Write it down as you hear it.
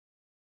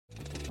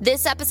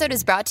This episode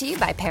is brought to you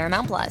by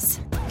Paramount Plus.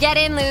 Get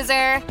in,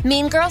 loser!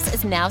 Mean Girls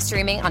is now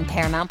streaming on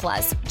Paramount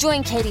Plus.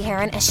 Join Katie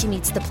Heron as she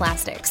meets the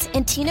plastics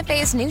in Tina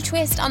Fey's new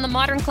twist on the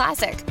modern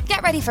classic.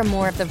 Get ready for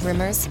more of the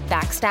rumors,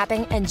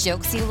 backstabbing, and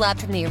jokes you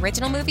loved from the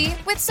original movie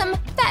with some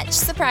fetch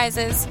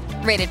surprises.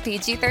 Rated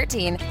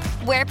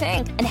PG-13. Wear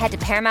pink and head to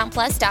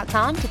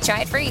ParamountPlus.com to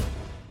try it free.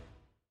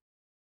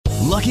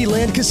 Lucky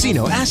Land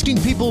Casino,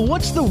 asking people,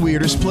 what's the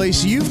weirdest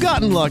place you've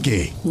gotten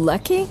lucky?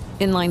 Lucky?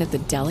 In line at the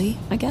deli,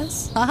 I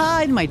guess?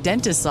 Aha, in my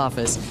dentist's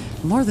office.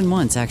 More than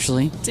once,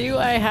 actually. Do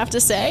I have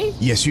to say?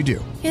 Yes, you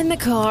do. In the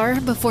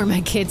car before my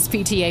kids'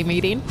 PTA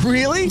meeting.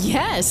 Really?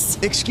 Yes.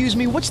 Excuse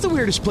me, what's the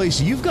weirdest place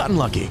you've gotten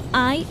lucky?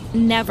 I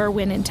never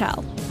win and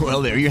tell.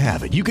 Well, there you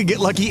have it. You can get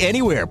lucky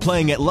anywhere,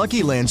 playing at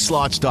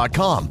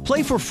LuckyLandSlots.com.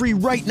 Play for free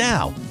right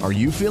now. Are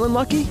you feeling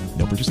lucky?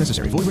 No purchase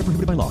necessary. Void where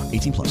prohibited by law.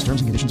 18 plus.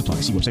 Terms and conditions apply.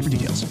 See website for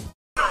details. They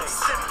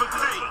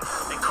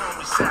call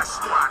me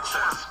Sasquatch.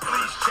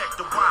 Please check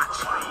the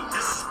watch.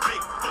 This is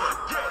Bigfoot.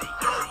 Get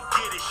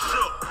it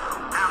shook.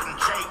 Out in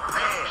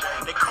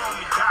Japan, they call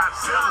me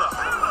Godzilla.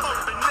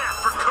 Up in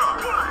Africa,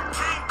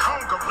 King Kong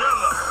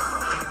gorilla.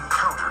 The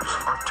encounters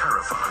are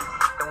terrifying.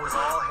 It was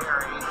all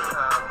hairy,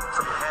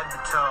 from head to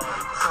toe.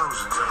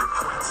 Thousands have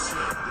reported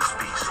seeing this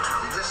beast.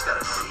 You just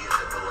gotta see it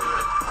to believe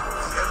it.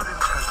 The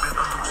evidence has been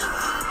elusive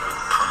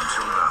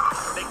until now.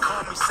 They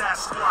call me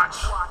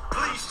Sasquatch.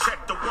 Please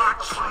check the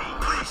watch.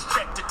 Please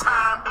check the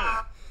time.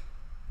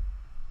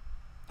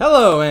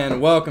 Hello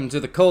and welcome to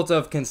the Cult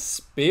of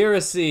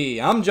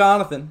Conspiracy. I'm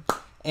Jonathan,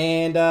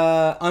 and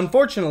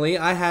unfortunately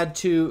I had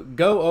to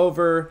go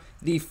over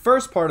the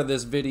first part of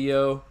this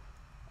video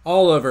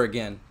all over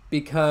again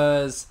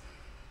because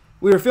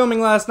we were filming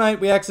last night.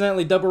 We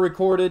accidentally double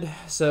recorded,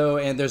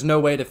 and there's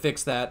no way to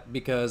fix that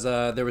because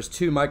there was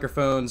two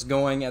microphones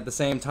going at the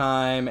same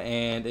time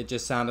and it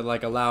just sounded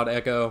like a loud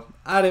echo.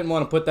 I didn't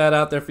want to put that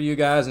out there for you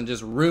guys and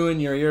just ruin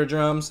your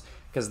eardrums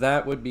because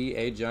that would be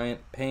a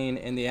giant pain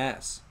in the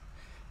ass.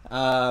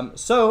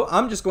 So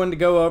I'm just going to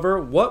go over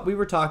what we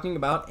were talking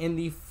about in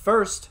the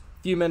first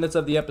few minutes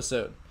of the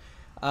episode.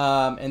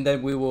 And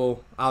then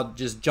I'll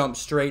just jump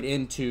straight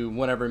into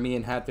whenever me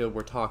and Hatfield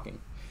were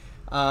talking.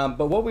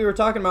 But what we were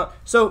talking about,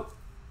 so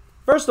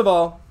first of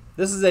all,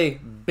 this is a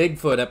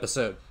Bigfoot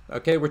episode,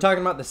 okay? We're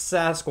talking about the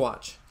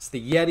Sasquatch. It's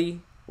the Yeti,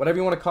 whatever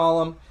you want to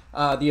call him,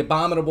 the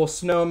abominable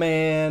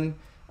snowman,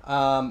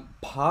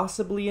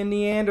 possibly a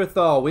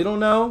Neanderthal. We don't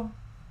know.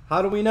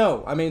 How do we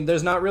know? I mean,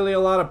 there's not really a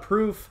lot of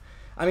proof.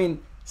 I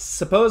mean,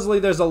 supposedly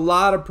there's a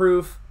lot of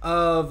proof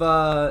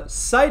of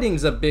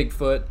sightings of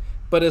Bigfoot,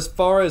 but as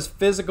far as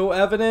physical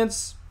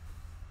evidence,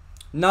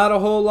 not a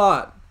whole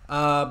lot.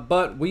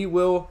 But we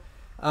will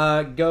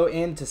go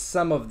into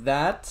some of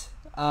that.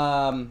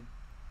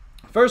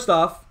 First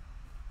off,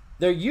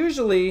 they're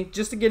usually,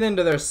 just to get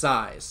into their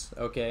size,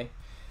 okay?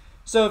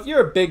 So if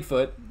you're a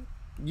Bigfoot,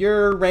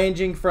 you're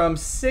ranging from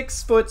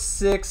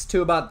 6'6"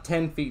 to about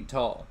 10 feet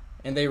tall.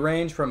 And they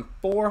range from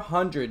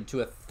 400 to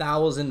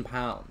 1,000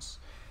 pounds.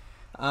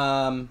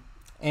 And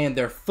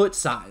their foot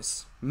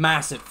size,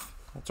 massive.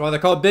 That's why they're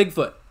called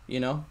Bigfoot, you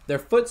know? Their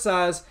foot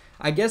size,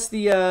 I guess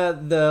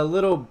the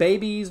little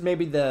babies,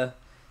 maybe the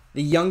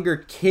younger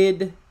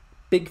kid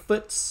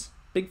Bigfoots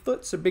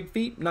or Big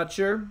Feet, not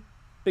sure.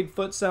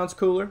 Bigfoot sounds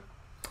cooler.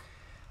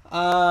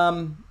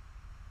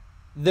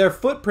 Their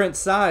footprint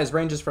size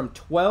ranges from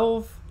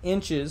 12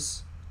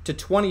 inches to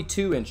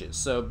 22 inches,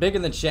 so bigger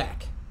than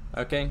Shaq.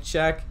 Okay,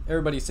 Shaq,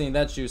 everybody's seen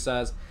that shoe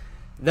size.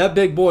 That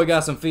big boy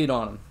got some feet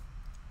on him.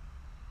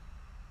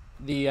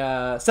 The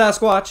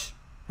Sasquatch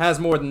has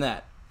more than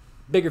that.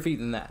 Bigger feet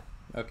than that,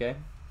 okay?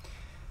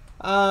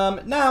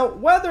 Now,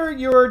 whether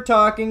you're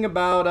talking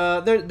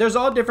about, there's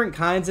all different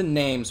kinds of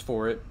names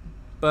for it.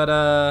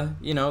 But,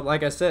 you know,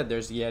 like I said,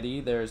 there's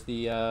Yeti, there's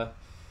the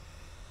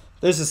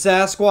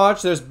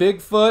Sasquatch, there's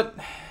Bigfoot.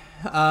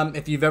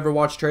 If you've ever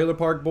watched Trailer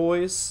Park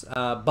Boys,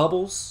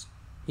 Bubbles,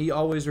 he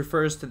always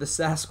refers to the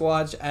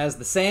Sasquatch as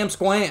the Sam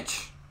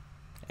Squanch.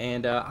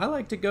 And I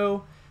like to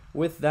go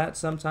with that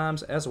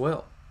sometimes as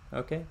well.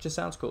 Okay, just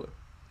sounds cooler.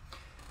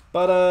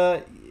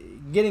 But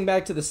getting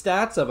back to the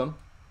stats of them,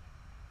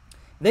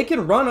 they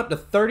can run up to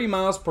 30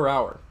 miles per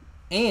hour.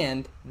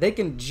 And they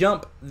can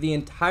jump the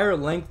entire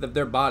length of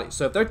their body.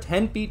 So if they're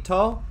 10 feet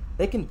tall,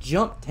 they can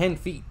jump 10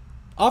 feet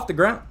off the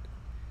ground.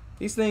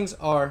 These things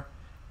are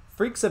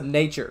freaks of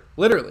nature,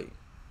 literally.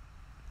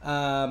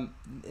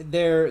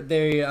 They're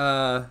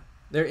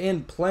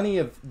in plenty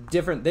of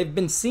different. They've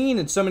been seen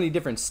in so many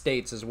different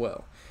states as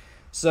well.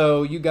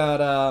 So you got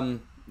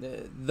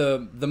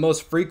the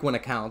most frequent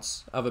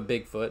accounts of a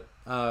Bigfoot,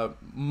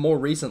 more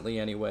recently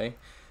anyway.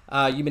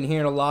 You've been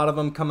hearing a lot of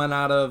them coming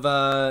out of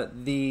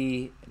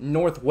the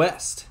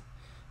Northwest.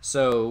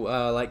 So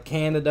like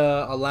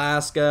Canada,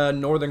 Alaska,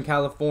 Northern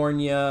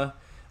California,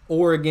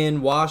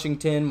 Oregon,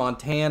 Washington,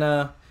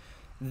 Montana.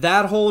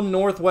 That whole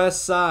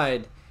Northwest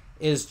side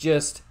is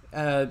just,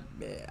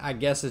 I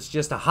guess it's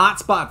just a hot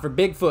spot for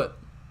Bigfoot.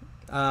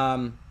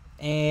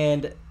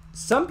 And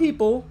some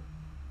people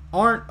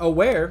aren't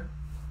aware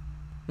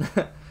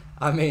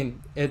I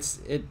mean, it's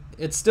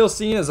still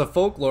seen as a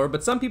folklore,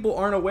 but some people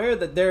aren't aware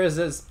that there is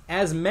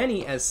as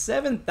many as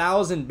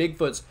 7,000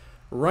 Bigfoots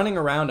running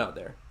around out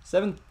there.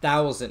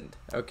 7,000,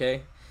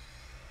 okay?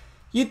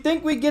 You'd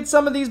think we'd get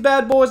some of these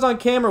bad boys on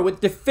camera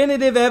with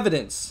definitive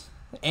evidence.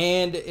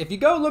 And if you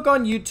go look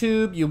on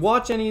YouTube, you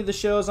watch any of the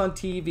shows on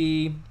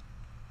TV,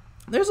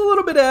 there's a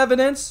little bit of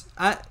evidence,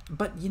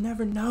 but you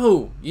never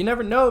know. You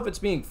never know if it's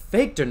being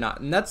faked or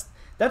not. And that's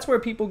where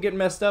people get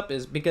messed up,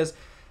 is because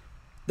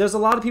there's a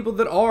lot of people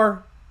that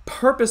are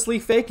purposely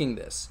faking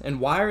this. And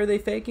why are they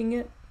faking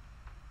it?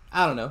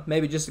 I don't know.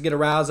 Maybe just to get a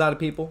rouse out of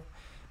people.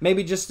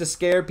 Maybe just to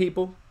scare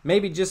people.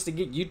 Maybe just to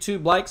get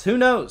YouTube likes. Who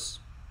knows?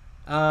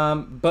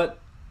 But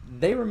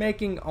they were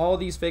making all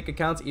these fake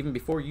accounts even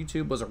before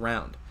YouTube was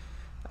around.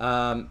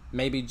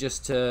 Maybe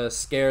just to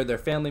scare their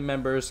family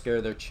members,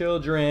 scare their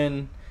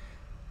children.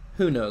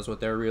 Who knows what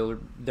their real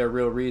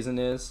reason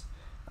is.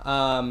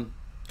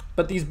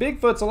 But these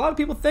Bigfoots, a lot of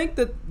people think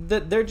that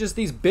they're just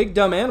these big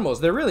dumb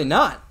animals. They're really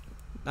not.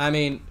 I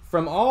mean,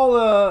 from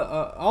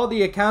all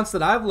the accounts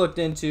that I've looked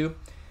into,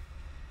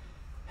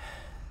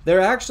 they're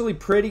actually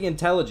pretty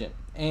intelligent,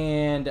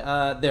 and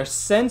their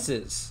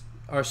senses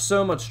are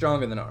so much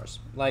stronger than ours.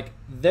 Like,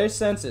 their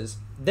senses,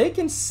 they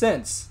can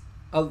sense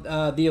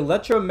the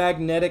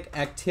electromagnetic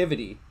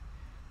activity,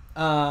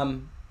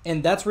 and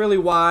that's really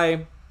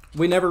why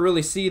we never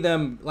really see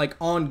them like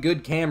on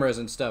good cameras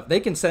and stuff. They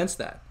can sense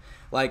that.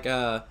 Like,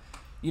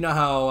 you know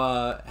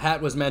how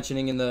Hat was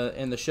mentioning in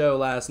the show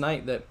last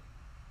night that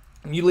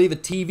you leave a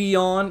TV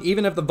on,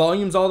 even if the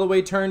volume's all the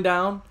way turned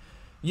down,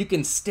 you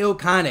can still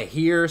kind of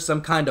hear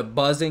some kind of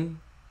buzzing,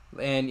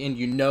 and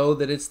you know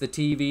that it's the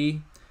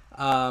TV.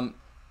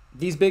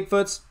 These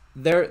Bigfoots,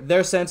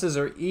 their senses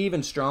are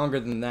even stronger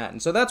than that,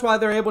 and so that's why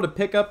they're able to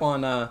pick up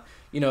on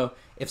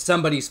if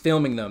somebody's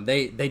filming them.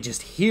 They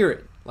just hear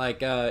it.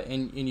 Like,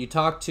 and you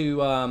talk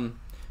to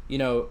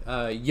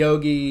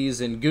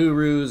yogis and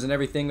gurus and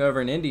everything over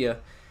in India.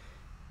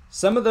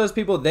 Some of those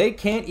people, they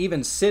can't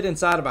even sit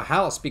inside of a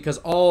house because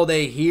all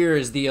they hear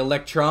is the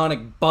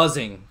electronic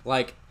buzzing.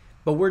 Like,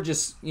 but we're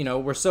just,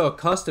 we're so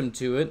accustomed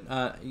to it.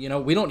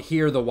 We don't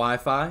hear the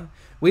Wi-Fi.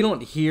 We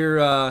don't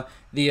hear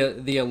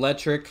the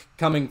electric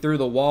coming through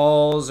the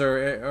walls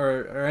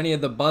or any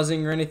of the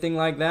buzzing or anything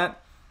like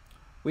that.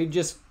 We've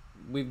just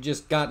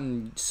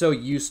gotten so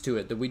used to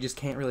it that we just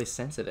can't really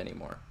sense it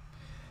anymore.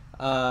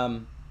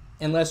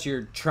 Unless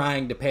you're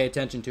trying to pay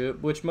attention to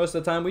it, which most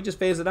of the time we just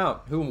phase it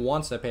out. Who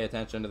wants to pay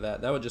attention to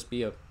that? That would just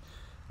be a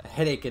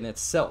headache in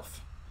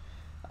itself.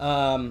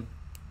 But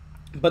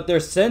their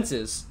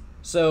senses,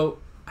 so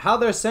how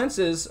their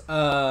senses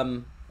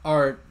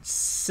are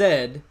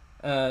said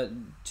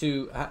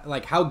to,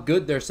 like, how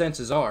good their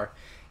senses are.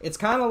 It's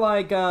kind of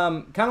like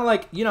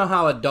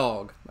how a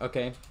dog,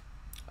 okay?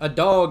 A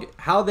dog,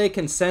 how they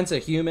can sense a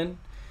human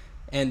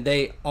and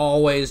they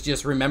always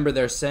just remember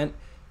their scent.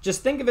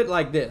 Just think of it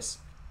like this.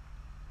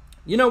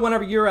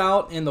 Whenever you're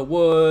out in the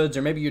woods,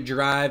 or maybe you're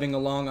driving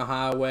along a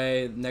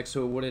highway next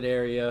to a wooded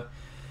area,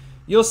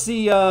 you'll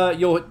see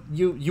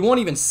you won't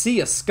even see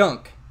a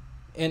skunk.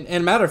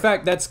 And matter of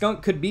fact, that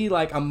skunk could be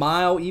like a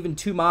mile, even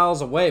 2 miles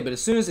away, but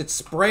as soon as it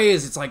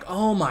sprays, it's like,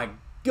 oh my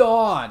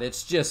God,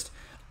 it's just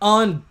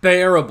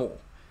unbearable.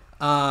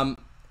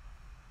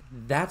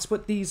 That's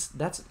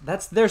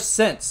their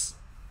sense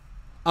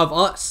of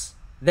us.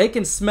 They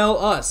can smell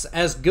us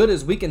as good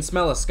as we can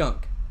smell a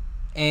skunk.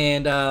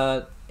 And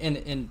a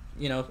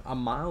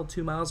mile,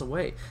 2 miles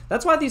away.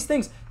 That's why these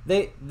things,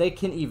 they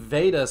can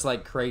evade us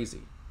like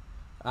crazy.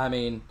 I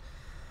mean,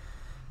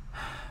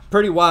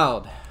 pretty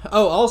wild.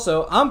 Oh,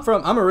 also,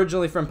 I'm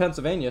originally from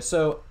Pennsylvania,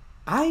 so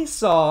I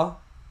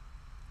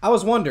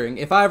was wondering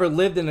if I ever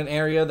lived in an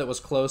area that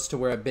was close to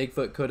where a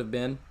Bigfoot could have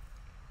been.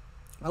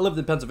 I lived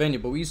in Pennsylvania,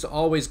 but we used to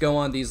always go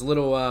on these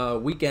little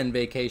weekend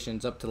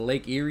vacations up to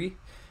Lake Erie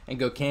and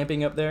go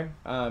camping up there,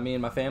 me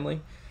and my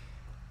family.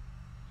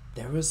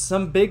 There was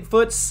some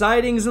Bigfoot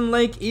sightings in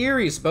Lake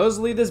Erie.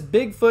 Supposedly this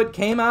Bigfoot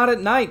came out at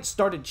night,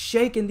 started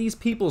shaking these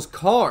people's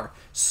car,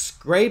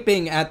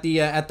 scraping at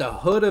the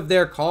hood of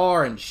their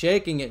car and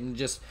shaking it, and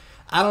just,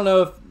 I don't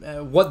know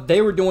if what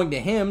they were doing to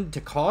him to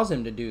cause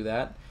him to do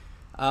that.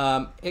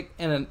 And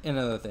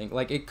another thing,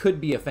 like, it could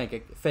be a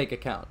fake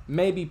account.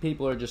 Maybe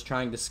people are just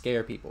trying to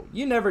scare people.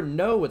 You never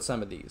know with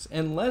some of these,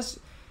 and that's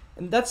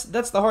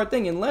the hard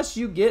thing, unless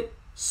you get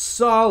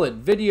solid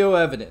video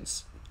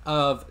evidence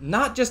of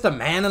not just a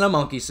man in a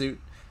monkey suit,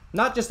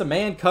 not just a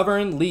man covered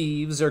in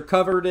leaves or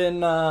covered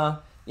in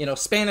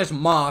Spanish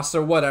moss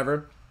or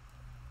whatever.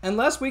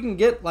 Unless we can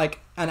get like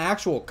an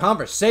actual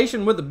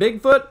conversation with the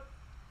Bigfoot,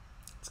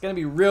 it's going to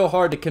be real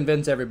hard to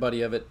convince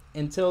everybody of it.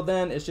 Until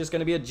then, it's just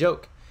going to be a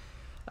joke.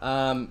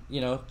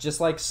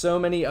 Just like so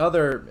many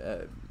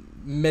other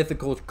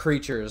mythical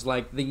creatures,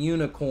 like the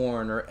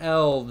unicorn or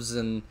elves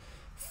and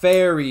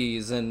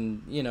fairies,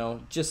 and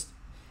just,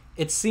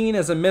 it's seen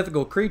as a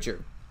mythical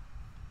creature.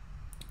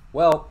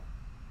 Well,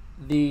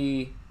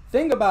 the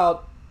thing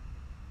about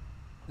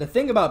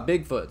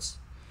Bigfoots,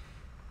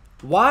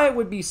 why it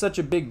would be such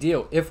a big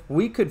deal if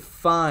we could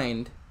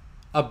find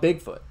a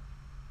Bigfoot.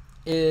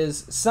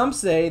 is some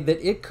say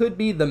that it could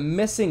be the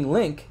missing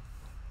link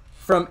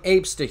from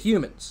apes to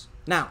humans.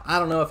 Now, I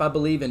don't know if I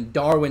believe in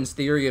Darwin's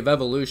theory of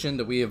evolution,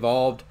 that we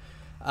evolved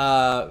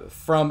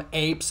from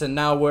apes and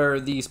now we're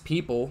these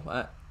people.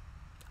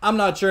 I'm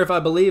not sure if I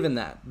believe in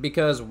that,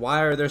 because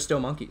why are there still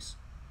monkeys?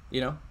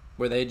 You know,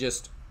 where they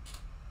just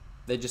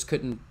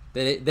couldn't,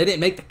 they didn't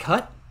make the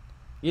cut.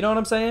 You know what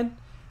I'm saying?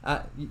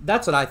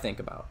 That's what I think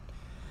about.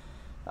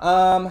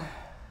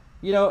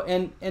 You know,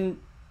 and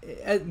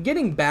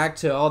getting back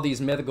to all these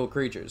mythical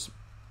creatures,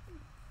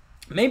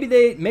 maybe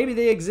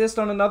they exist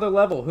on another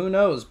level. Who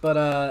knows?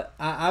 But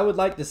I would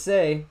like to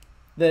say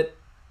that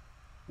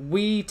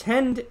we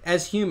tend,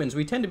 as humans,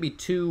 we tend to be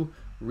too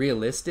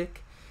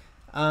realistic.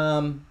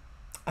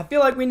 I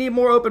feel like we need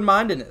more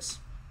open-mindedness,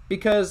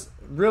 because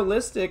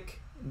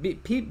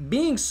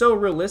being so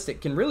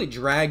realistic can really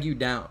drag you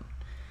down.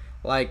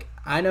 Like,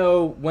 I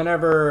know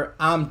whenever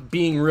I'm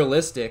being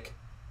realistic,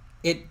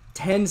 it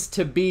tends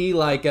to be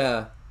like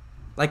a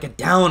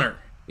downer.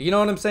 You know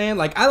what I'm saying?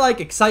 Like, I like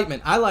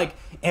excitement. I like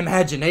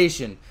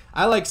imagination.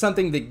 I like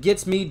something that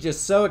gets me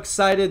just so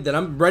excited that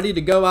I'm ready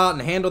to go out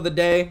and handle the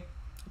day.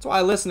 That's why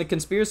I listen to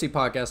conspiracy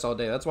podcasts all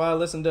day. That's why I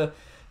listen to,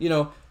 you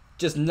know,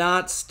 just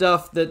not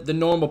stuff that the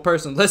normal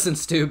person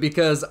listens to,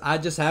 because I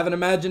just have an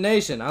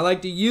imagination. I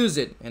like to use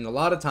it. And a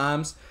lot of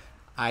times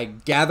I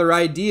gather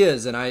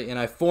ideas and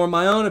I form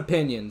my own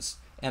opinions,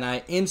 and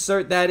I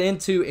insert that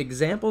into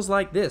examples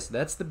like this.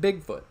 That's the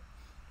Bigfoot.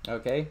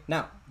 Okay?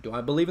 Now, do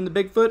I believe in the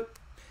Bigfoot?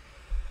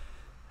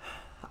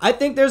 I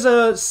think there's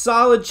a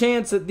solid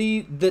chance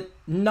that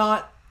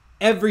not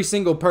every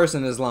single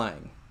person is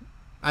lying.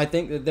 I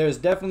think that there's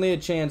definitely a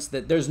chance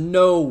that there's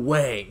no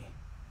way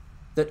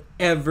that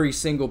every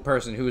single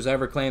person who has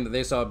ever claimed that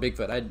they saw a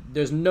Bigfoot,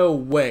 there's no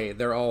way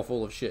they're all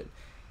full of shit.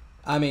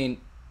 I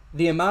mean,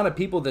 the amount of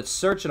people that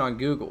search it on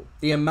Google,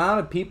 the amount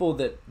of people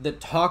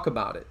that talk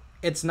about it,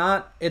 it's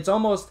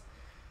almost,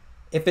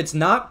 if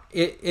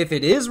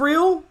it is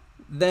real,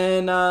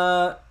 then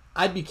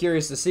I'd be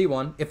curious to see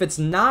one. If it's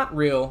not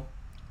real,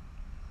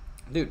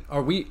 dude,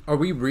 are we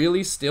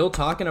really still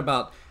talking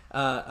about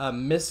a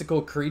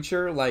mystical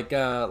creature like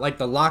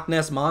the Loch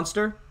Ness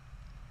Monster?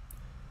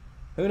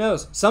 Who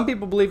knows? Some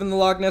people believe in the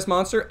Loch Ness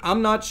Monster.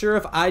 I'm not sure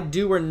if I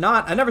do or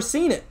not. I've never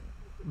seen it,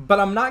 but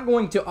I'm not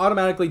going to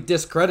automatically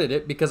discredit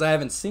it because I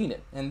haven't seen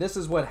it. And this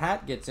is what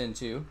Hat gets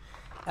into.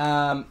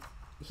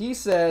 He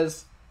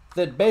says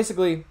that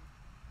basically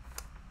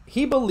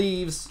he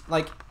believes,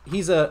 like,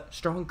 he's a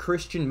strong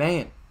Christian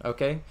man,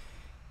 okay?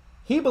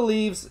 He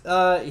believes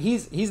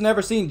he's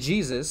never seen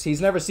Jesus.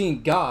 He's never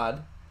seen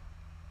God,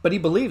 but he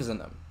believes in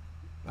them,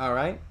 all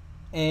right?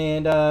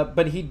 And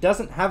but he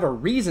doesn't have a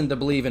reason to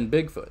believe in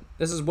Bigfoot.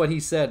 This is what he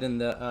said in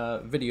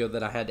the video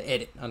that I had to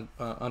edit,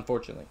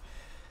 unfortunately.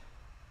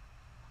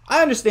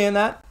 I understand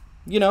that,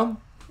 you know.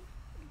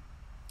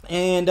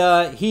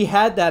 And he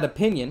had that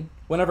opinion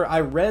whenever I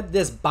read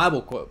this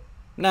Bible quote.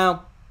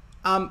 Now,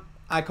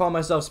 I call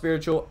myself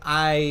spiritual.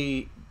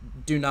 I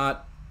do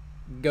not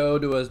go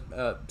to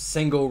a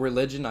single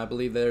religion. I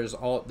believe there's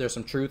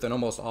some truth in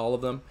almost all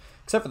of them,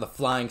 except for the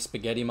flying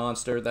spaghetti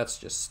monster. That's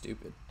just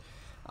stupid.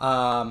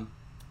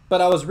 But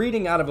I was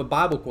reading out of a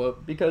Bible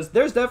quote because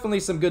there's definitely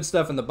some good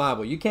stuff in the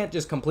Bible. You can't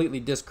just completely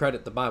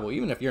discredit the Bible,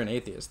 even if you're an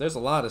atheist. There's a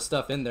lot of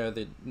stuff in there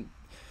that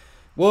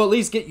will at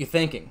least get you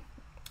thinking.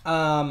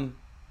 But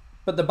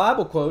the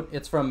Bible quote,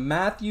 it's from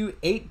Matthew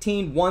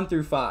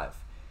 18:1-5.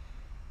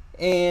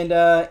 And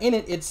in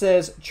it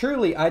says,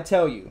 "Truly I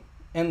tell you,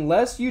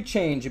 unless you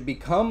change and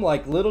become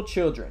like little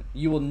children,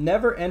 you will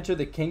never enter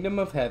the kingdom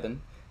of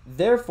heaven.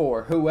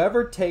 Therefore,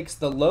 whoever takes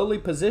the lowly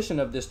position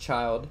of this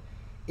child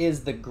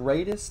is the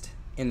greatest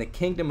in the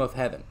kingdom of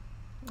heaven."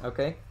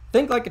 Okay?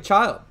 Think like a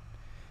child.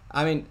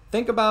 I mean,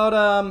 think about,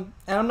 and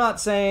I'm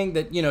not saying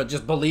that, you know,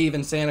 just believe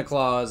in Santa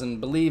Claus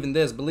and believe in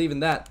this, believe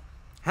in that.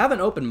 Have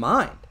an open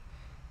mind.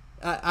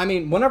 I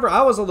mean, whenever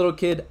I was a little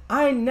kid,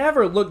 I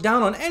never looked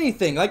down on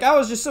anything. Like, I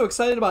was just so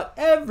excited about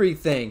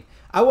everything.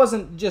 I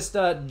wasn't just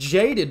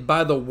jaded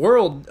by the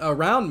world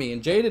around me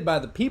and jaded by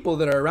the people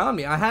that are around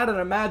me. I had an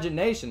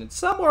imagination, and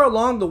somewhere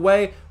along the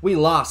way, we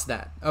lost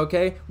that,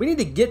 okay? We need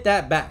to get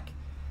that back.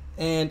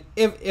 And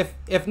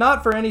if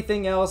not for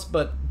anything else,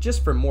 but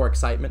just for more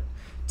excitement,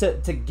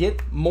 to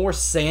get more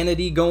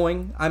sanity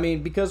going. I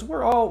mean, because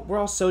we're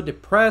all so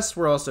depressed,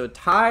 we're all so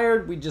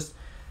tired. We just,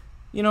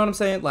 you know what I'm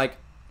saying? Like,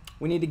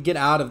 we need to get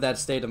out of that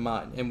state of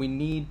mind, and we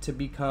need to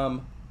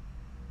become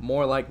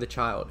more like the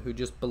child who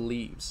just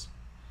believes.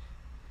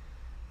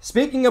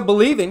 Speaking of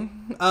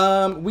believing,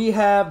 we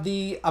have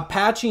the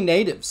Apache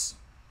Natives.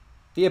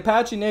 The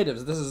Apache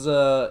Natives, this is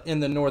in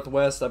the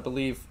Northwest, I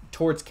believe,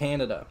 towards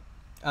Canada.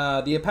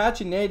 The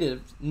Apache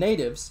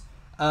natives,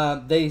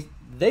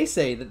 they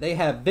say that they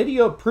have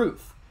video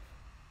proof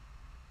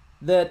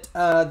that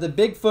the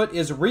Bigfoot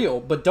is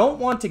real, but don't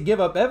want to give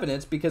up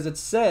evidence because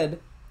it's said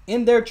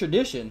in their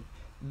tradition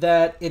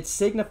that it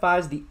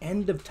signifies the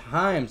end of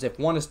times if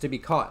one is to be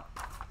caught.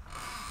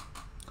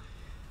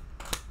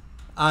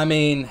 I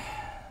mean,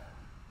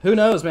 who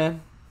knows,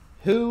 man?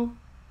 Who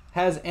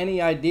has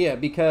any idea?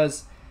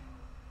 Because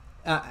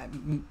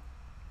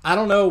I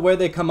don't know where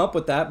they come up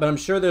with that, but I'm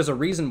sure there's a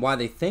reason why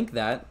they think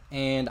that,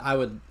 and I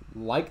would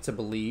like to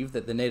believe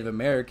that the Native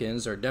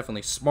Americans are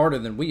definitely smarter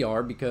than we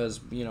are, because,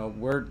 you know,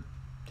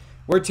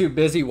 we're too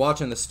busy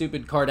watching the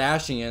stupid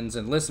Kardashians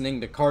and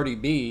listening to Cardi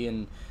B,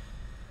 and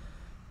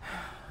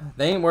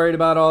they ain't worried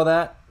about all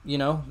that. You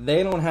know,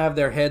 they don't have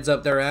their heads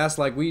up their ass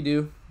like we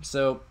do.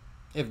 So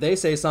if they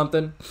say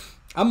something,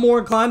 I'm more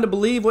inclined to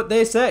believe what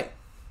they say.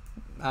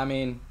 I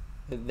mean,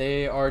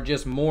 they are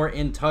just more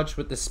in touch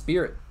with the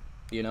spirit,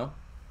 you know?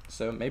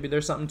 So maybe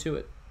there's something to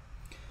it.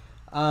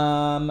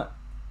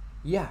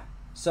 Yeah.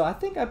 So I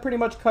think I pretty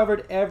much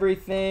covered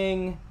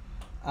everything.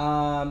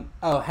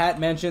 Hat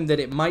mentioned that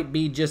it might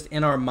be just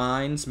in our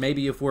minds.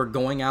 Maybe if we're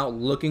going out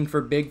looking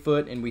for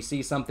Bigfoot and we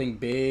see something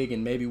big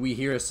and maybe we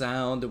hear a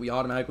sound that we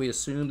automatically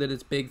assume that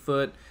it's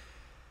Bigfoot.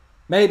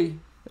 Maybe.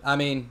 I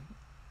mean,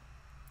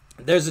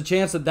 there's a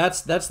chance that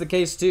that's the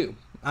case too.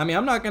 I mean,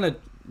 I'm not going to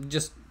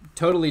just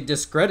totally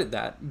discredit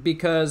that,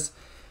 because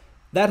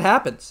that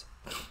happens.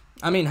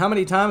 I mean, how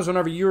many times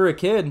whenever you were a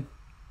kid,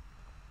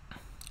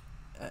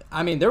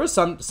 I mean, there was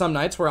some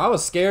nights where I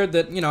was scared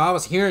that, you know, I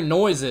was hearing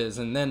noises,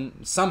 and then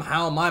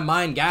somehow my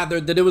mind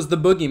gathered that it was the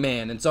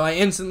boogeyman, and so I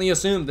instantly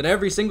assumed that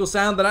every single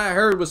sound that I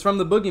heard was from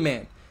the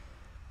boogeyman.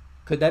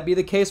 Could that be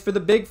the case for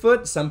the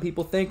Bigfoot? Some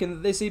people thinking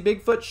that they see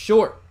Bigfoot?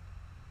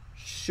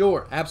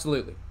 Sure,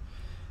 absolutely.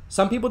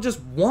 Some people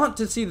just want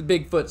to see the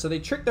Bigfoot, so they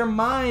trick their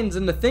minds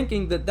into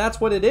thinking that that's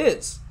what it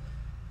is.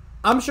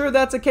 I'm sure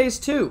that's a case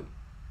too.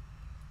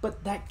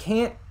 But that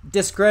can't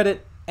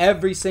discredit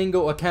every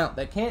single account.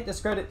 That can't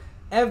discredit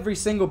every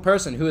single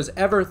person who has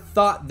ever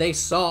thought they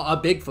saw a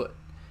Bigfoot.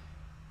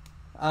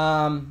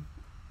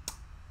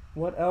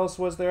 What else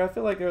was there? I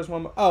feel like there was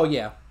one more. Oh,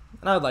 yeah.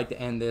 And I would like to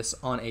end this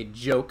on a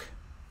joke.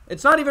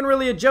 It's not even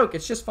really a joke.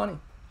 It's just funny.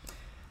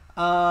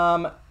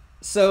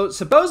 So,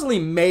 supposedly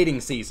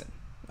mating season.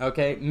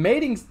 Okay?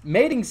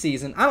 Mating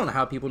season. I don't know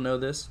how people know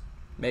this.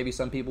 Maybe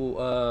some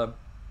people,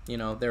 you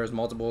know, there's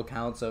multiple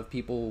accounts of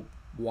people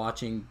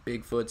watching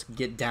Bigfoots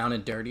get down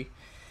and dirty.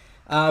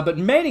 But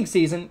mating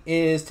season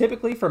is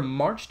typically from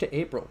March to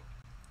April.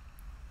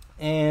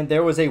 And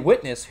there was a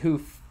witness who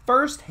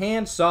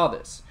firsthand saw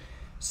this.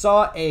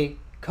 Saw a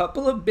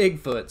couple of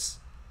Bigfoots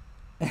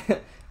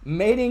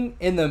mating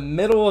in the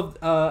middle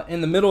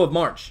of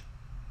March.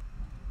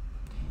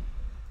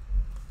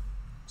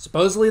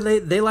 Supposedly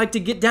they like to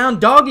get down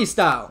doggy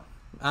style.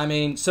 I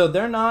mean, so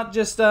they're not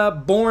just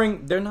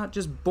boring. They're not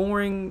just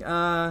boring,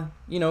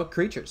 you know,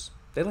 creatures.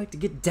 They like to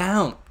get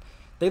down.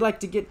 They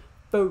like to get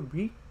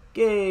freaky.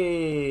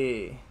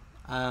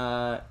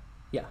 Yeah.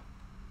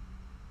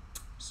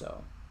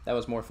 So that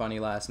was more funny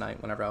last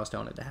night whenever I was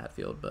telling it to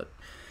Hatfield. But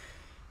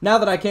now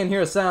that I can't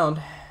hear a sound,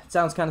 it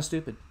sounds kind of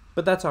stupid.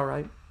 But that's all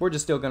right. We're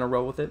just still gonna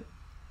roll with it.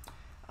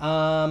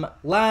 The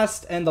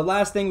last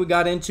thing we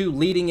got into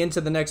leading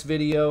into the next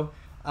video.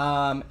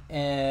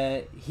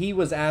 He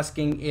was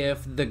asking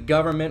if the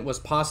government was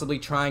possibly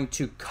trying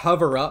to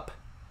cover up.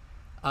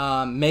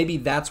 Maybe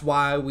that's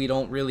why we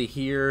don't really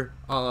hear,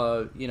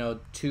 you know,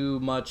 too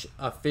much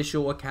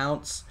official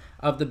accounts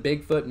of the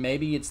Bigfoot.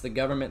 Maybe it's the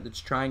government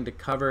that's trying to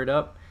cover it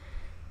up.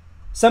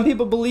 Some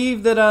people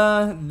believe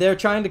that they're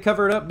trying to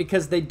cover it up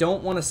because they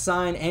don't want to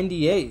sign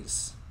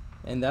NDAs.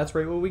 And that's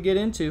right what we get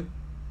into.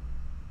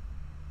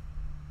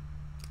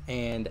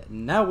 And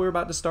now we're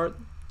about to start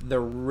the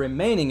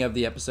remaining of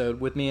the episode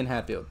with me and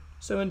Hatfield.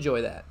 So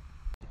enjoy that.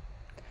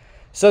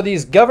 So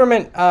these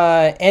government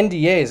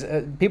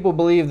NDAs, people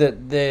believe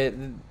that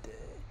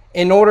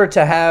in order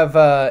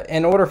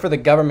for the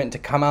government to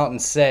come out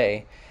and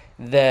say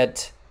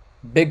that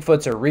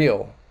Bigfoots are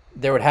real,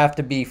 there would have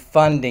to be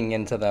funding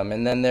into them,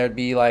 and then there'd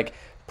be like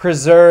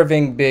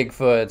preserving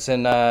Bigfoots,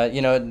 and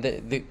you know,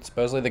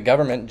 supposedly the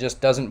government just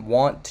doesn't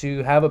want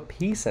to have a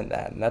piece in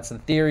that, and that's the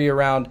theory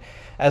around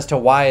as to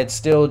why it's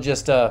still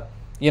just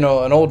you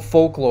know, an old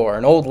folklore,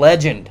 an old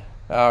legend.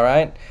 All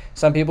right,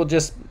 some people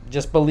just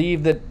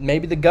believe that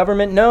maybe the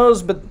government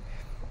knows, but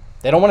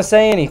they don't want to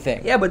say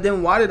anything. Yeah, but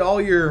then why did all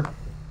your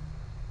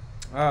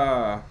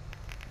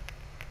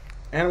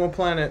Animal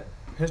Planet,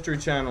 History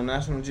Channel,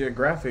 National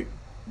Geographic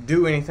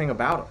do anything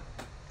about them?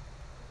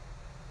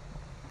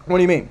 What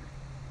do you mean?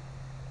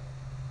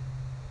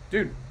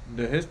 Dude,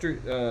 the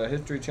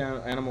History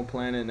Channel, Animal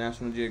Planet,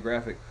 National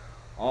Geographic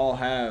all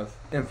have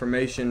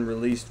information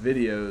released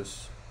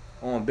videos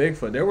on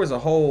Bigfoot. There was a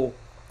whole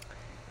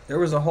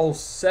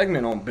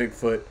segment on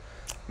Bigfoot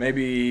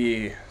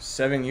maybe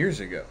 7 years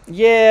ago.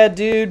 Yeah,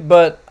 dude,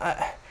 but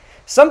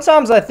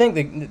sometimes I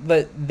think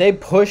that they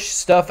push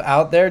stuff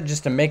out there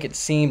just to make it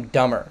seem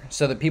dumber,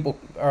 so that people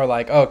are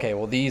like, okay,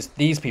 well these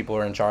people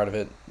are in charge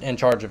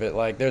of it.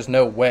 Like, there's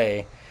no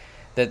way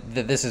that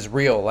this is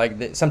real.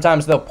 Like,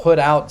 sometimes they'll put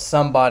out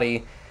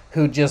somebody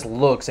who just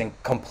looks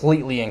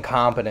completely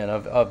incompetent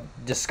of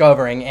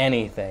discovering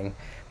anything.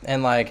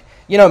 And, like,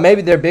 you know,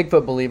 maybe they're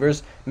Bigfoot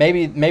believers.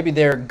 Maybe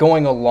they're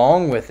going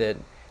along with it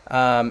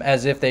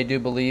as if they do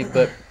believe.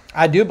 But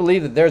I do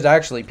believe that there's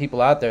actually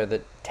people out there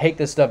that take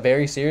this stuff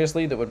very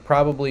seriously, that would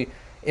probably,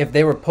 if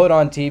they were put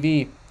on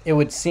TV, it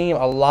would seem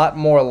a lot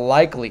more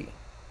likely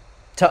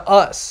to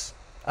us.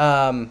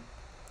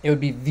 It would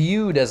be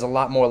viewed as a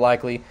lot more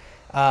likely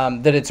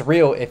that it's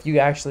real if you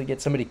actually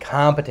get somebody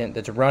competent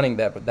that's running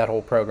that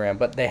whole program.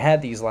 But they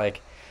had these,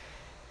 like,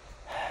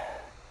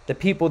 the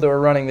people that were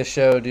running the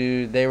show,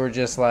 dude, they were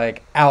just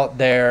like out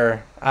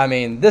there. I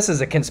mean, this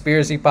is a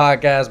conspiracy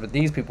podcast, but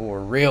these people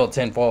were real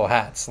tinfoil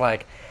hats.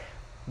 Like,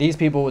 these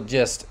people would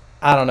just,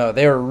 I don't know,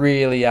 they were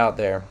really out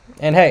there.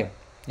 And hey,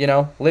 you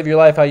know, live your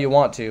life how you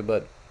want to,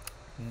 but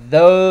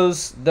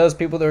those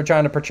people that were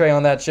trying to portray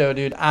on that show,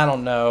 dude, I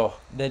don't know.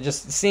 They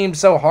just seemed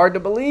so hard to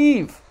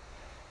believe.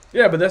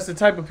 Yeah, but that's the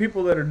type of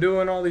people that are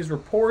doing all these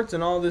reports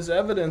and all this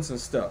evidence and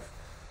stuff.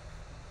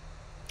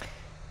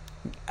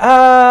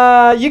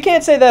 You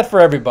can't say that for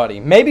everybody.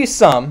 Maybe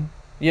some,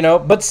 you know,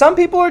 but some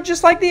people are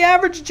just like the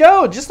average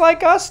Joe, just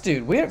like us,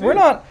 dude. We're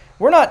not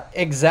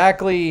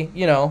exactly,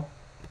 you know,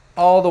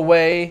 all the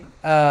way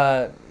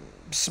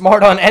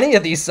smart on any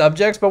of these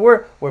subjects, but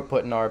we're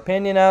putting our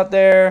opinion out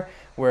there.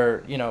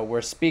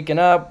 We're speaking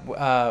up.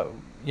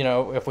 You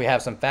know, if we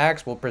have some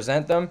facts, we'll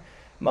present them.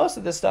 Most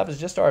of this stuff is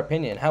just our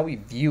opinion, how we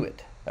view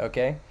it,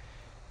 okay?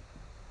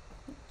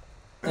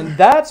 And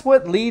that's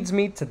what leads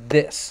me to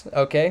this,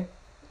 okay?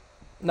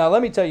 Now,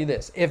 let me tell you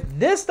this. If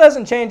this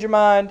doesn't change your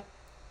mind,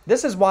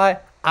 this is why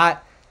I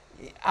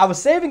was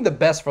saving the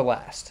best for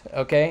last,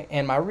 okay?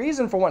 And my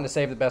reason for wanting to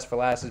save the best for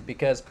last is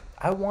because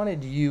I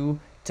wanted you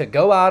to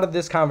go out of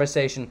this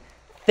conversation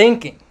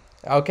thinking,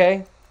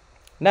 okay?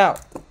 Now,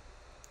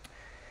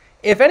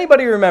 if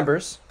anybody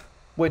remembers,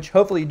 which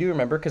hopefully you do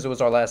remember because it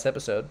was our last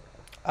episode,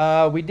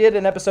 we did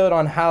an episode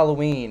on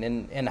Halloween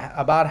and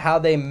about how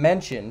they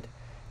mentioned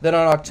that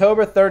on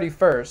October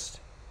 31st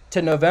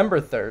to November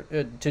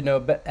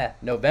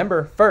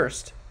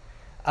 1st,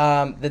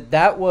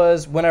 that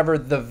was whenever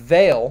the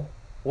veil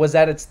was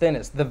at its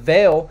thinnest. The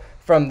veil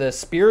from the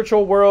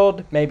spiritual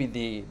world, maybe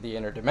the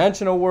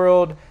interdimensional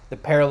world, the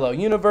parallel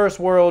universe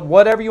world,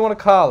 whatever you want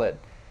to call it.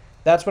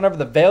 That's whenever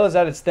the veil is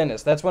at its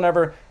thinnest. That's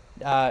whenever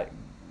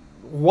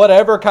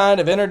whatever kind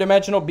of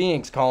interdimensional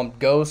beings, call them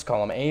ghosts,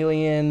 call them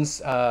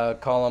aliens,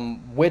 call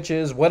them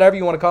witches, whatever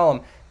you want to call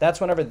them, that's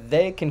whenever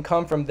they can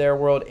come from their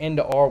world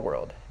into our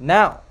world.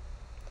 Now,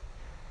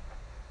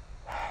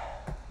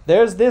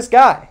 there's this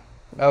guy,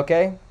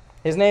 okay?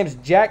 His name's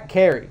Jack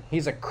Carey.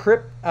 He's a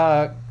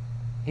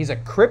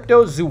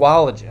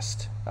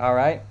cryptozoologist, all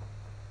right?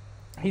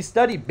 He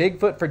studied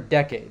Bigfoot for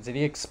decades, and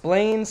he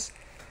explains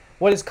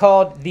what is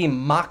called the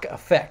Mach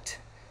effect,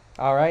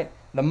 all right?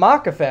 The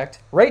Mach effect,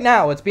 right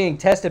now, it's being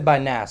tested by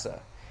NASA,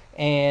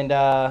 and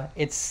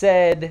it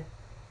said,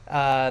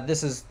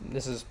 this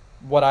is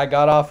what I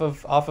got off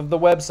of the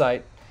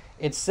website.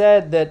 It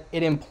said that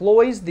it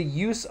employs the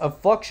use of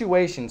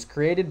fluctuations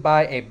created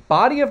by a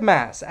body of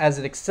mass as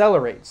it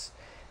accelerates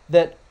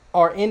that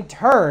are in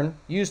turn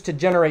used to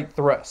generate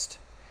thrust,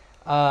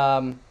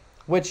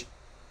 which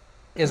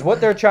is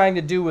what they're trying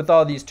to do with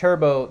all these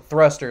turbo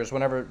thrusters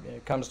whenever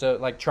it comes to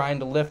like trying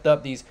to lift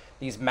up these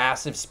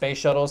massive space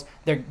shuttles.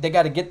 They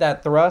got to get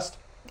that thrust,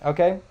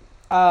 okay?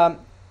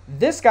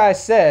 This guy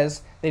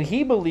says that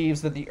he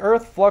believes that the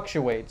Earth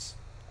fluctuates,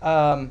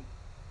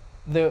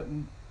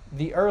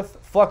 the Earth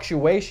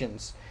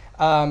fluctuations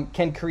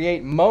can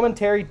create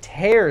momentary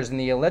tears in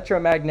the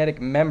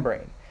electromagnetic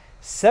membrane,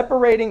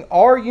 separating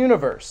our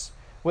universe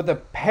with a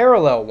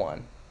parallel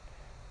one,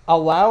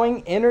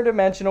 allowing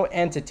interdimensional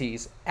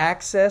entities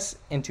access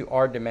into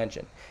our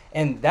dimension.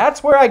 And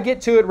that's where I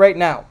get to it right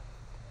now.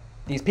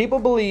 These people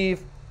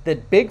believe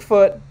that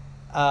Bigfoot,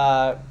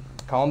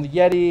 call him the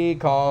Yeti,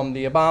 call him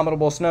the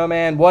Abominable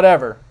Snowman,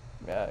 whatever,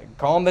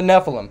 call him the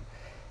Nephilim.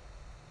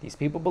 These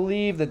people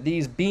believe that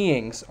these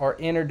beings are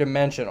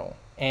interdimensional,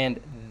 and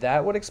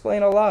that would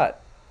explain a lot.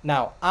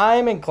 Now,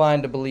 I'm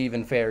inclined to believe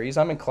in fairies.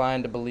 I'm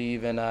inclined to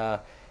believe in,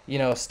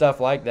 stuff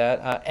like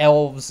that.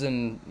 Elves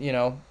and,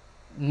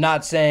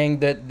 not saying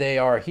that they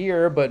are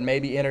here, but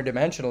maybe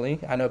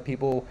interdimensionally. I know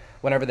people,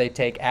 whenever they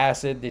take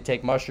acid, they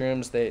take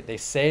mushrooms, they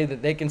say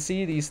that they can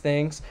see these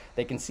things.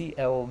 They can see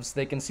elves,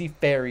 they can see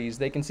fairies,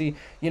 they can see,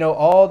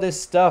 all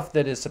this stuff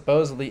that is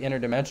supposedly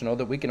interdimensional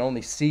that we can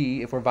only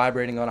see if we're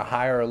vibrating on a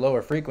higher or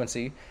lower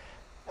frequency.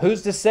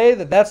 Who's to say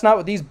that that's not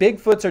what these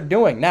Bigfoots are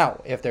doing? Now,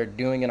 if they're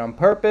doing it on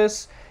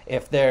purpose,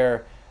 if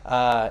they're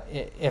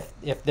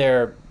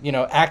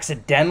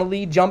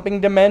accidentally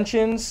jumping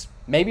dimensions,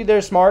 maybe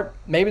they're smart,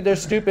 maybe they're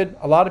stupid.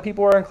 A lot of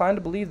people are inclined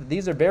to believe that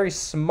these are very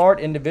smart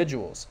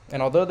individuals.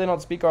 And although they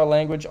don't speak our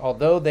language,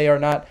 although they are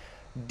not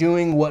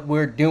doing what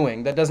we're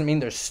doing, that doesn't mean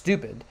they're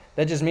stupid.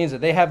 That just means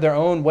that they have their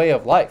own way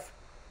of life.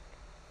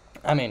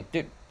 I mean,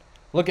 dude,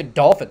 look at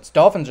dolphins.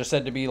 Dolphins are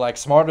said to be, like,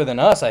 smarter than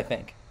us, I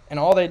think. And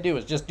all they do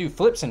is just do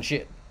flips and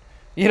shit.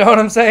 You know what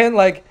I'm saying?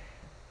 Like,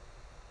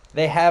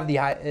 they have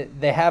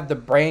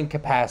the brain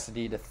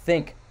capacity to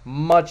think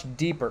much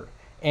deeper.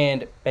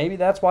 And maybe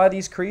that's why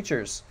these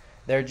creatures,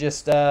 they're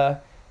just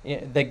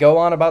they go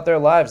on about their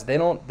lives. They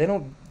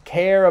don't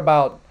care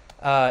about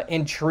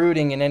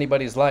intruding in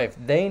anybody's life.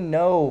 They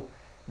know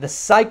the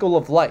cycle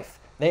of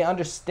life. They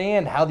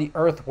understand how the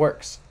earth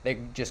works. They're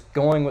just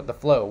going with the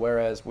flow.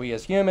 Whereas we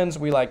as humans,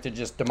 we like to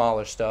just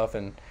demolish stuff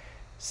and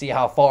see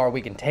how far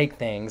we can take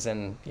things.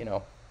 And, you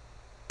know,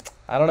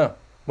 I don't know.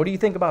 What do you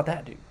think about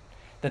that, dude?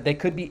 That they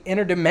could be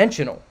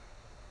interdimensional.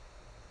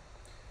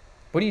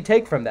 What do you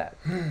take from that?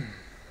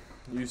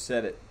 You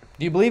said it.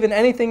 Do you believe in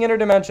anything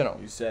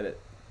interdimensional? You said it.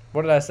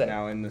 What did I say?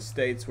 Now, in the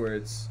states where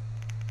it's...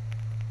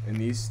 In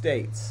these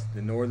states,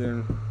 the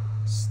northern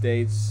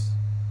states,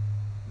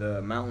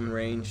 the mountain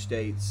range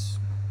states,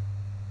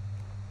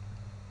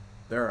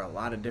 there are a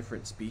lot of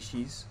different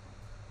species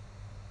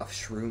of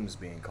shrooms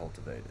being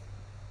cultivated.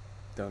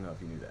 Don't know if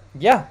you knew that.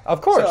 Yeah,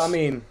 of course. So, I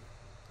mean,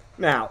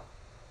 now,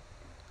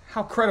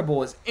 how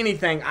credible is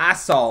anything I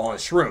saw on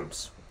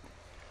shrooms?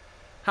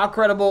 How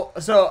credible?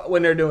 So,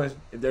 if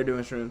they're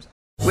doing shrooms.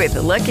 With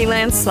the Lucky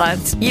Land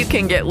Slots, you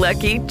can get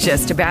lucky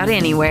just about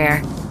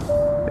anywhere.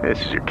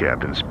 This is your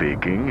captain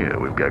speaking.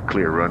 We've got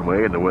clear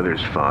runway and the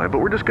weather's fine, but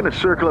we're just going to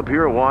circle up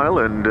here a while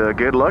and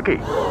get lucky.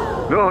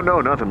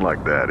 No, nothing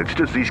like that. It's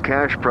just these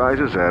cash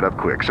prizes add up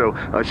quick. So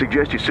I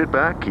suggest you sit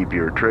back, keep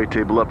your tray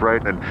table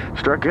upright, and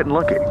start getting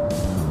lucky.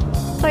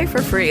 Play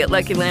for free at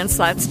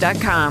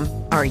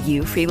LuckyLandSlots.com. Are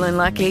you feeling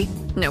lucky?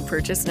 No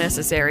purchase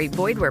necessary.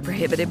 Void where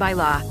prohibited by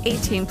law.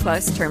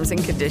 18+ terms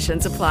and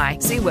conditions apply.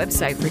 See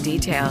website for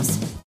details.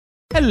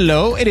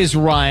 Hello, it is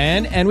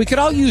Ryan, and we could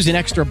all use an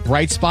extra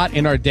bright spot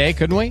in our day,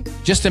 couldn't we?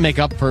 Just to make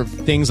up for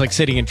things like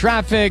sitting in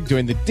traffic,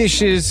 doing the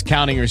dishes,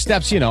 counting your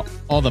steps, you know,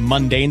 all the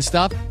mundane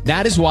stuff.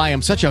 That is why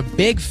I'm such a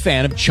big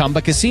fan of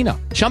Chumba Casino.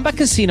 Chumba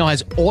Casino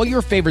has all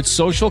your favorite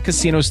social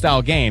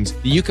casino-style games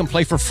that you can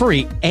play for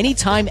free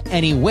anytime,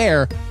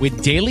 anywhere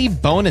with daily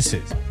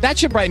bonuses. That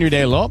should brighten your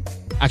day a little.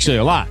 Actually,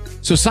 a lot.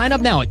 So sign up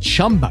now at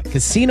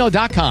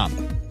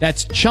ChumbaCasino.com.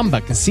 That's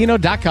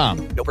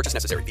ChumbaCasino.com. No purchase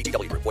necessary.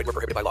 VGW Group. Void where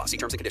prohibited by law. See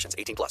terms and conditions.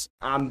 18+.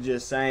 I'm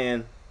just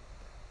saying,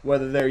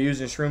 whether they're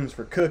using shrooms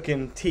for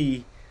cooking,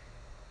 tea,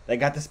 they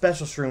got the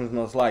special shrooms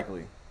most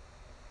likely.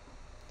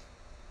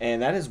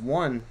 And that is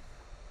one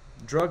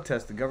drug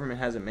test the government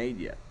hasn't made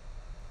yet,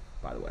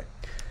 by the way.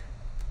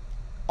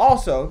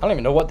 Also, I don't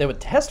even know what they would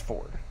test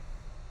for.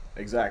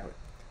 Exactly.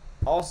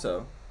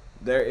 Also,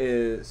 there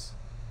is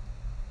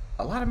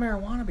a lot of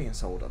marijuana being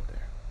sold up there.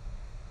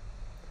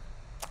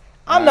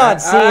 I'm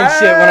not seeing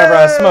shit whenever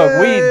I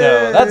smoke weed,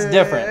 though. That's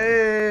different.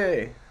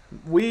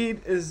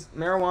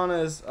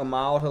 Marijuana is a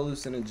mild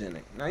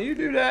hallucinogenic. Now, you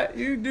do that,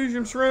 you do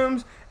some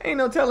shrooms, ain't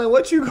no telling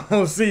what you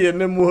gonna see in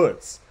them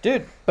woods.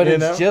 Dude, but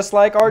it's just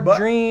like our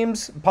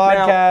dreams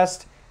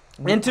podcast.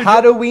 Now,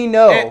 how do we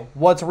know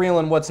what's real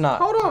and what's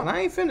not? Hold on, I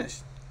ain't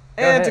finished.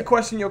 And to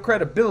question your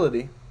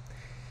credibility,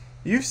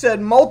 you've said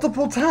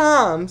multiple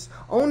times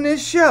on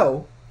this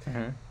show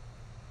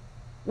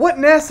what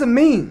NASA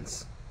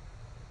means.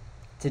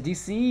 To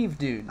deceive,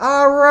 dude.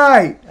 All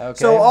right. Okay.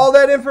 So all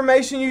that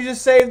information you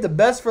just saved, the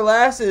best for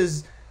last,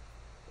 is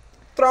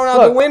thrown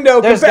out the window.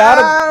 There's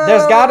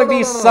gotta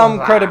be some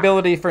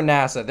credibility for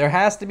NASA. There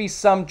has to be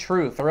some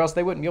truth, or else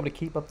they wouldn't be able to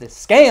keep up this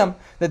scam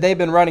that they've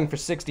been running for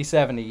 60,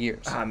 70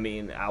 years. I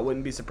mean, I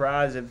wouldn't be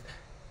surprised if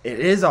it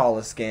is all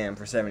a scam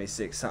for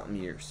 76-something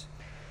years.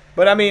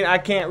 But, I mean, I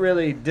can't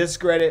really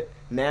discredit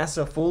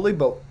NASA fully,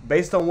 but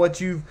based on what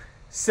you've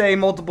say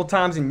multiple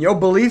times in your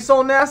beliefs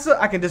on NASA,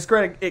 I can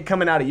discredit it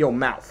coming out of your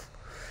mouth.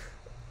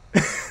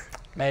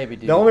 Maybe,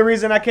 dude. The only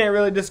reason I can't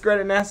really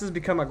discredit NASA is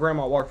because my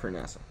grandma worked for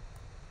NASA.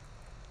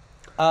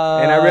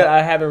 And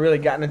I haven't really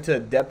gotten into a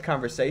depth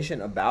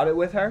conversation about it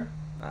with her.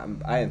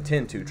 I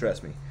intend to,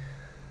 trust me.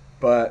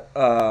 But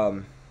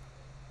I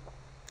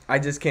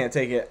just can't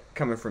take it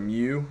coming from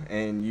you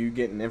and you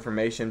getting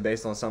information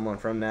based on someone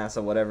from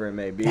NASA, whatever it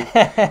may be,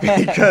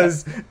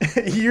 because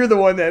you're the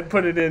one that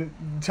put it in,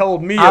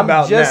 told me about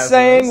NASA. I'm just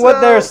saying what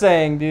they're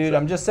saying, dude.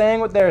 I'm just saying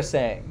what they're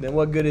saying. Then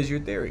what good is your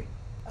theory?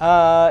 Look,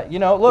 I'm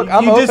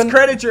open. You open.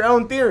 discredit your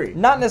own theory.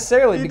 Not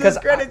necessarily,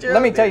 because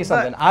let me tell you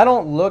something. But I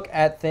don't look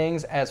at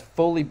things as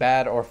fully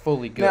bad or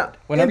fully good. Now,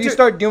 whenever you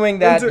start doing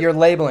that, you're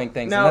labeling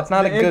things, and that's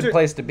not a good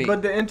place to be.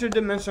 But the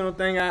interdimensional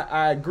thing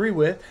I agree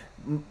with,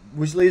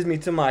 which leads me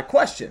to my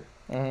question.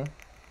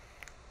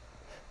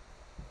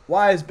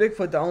 Why is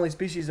Bigfoot the only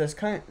species that's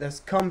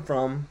come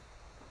from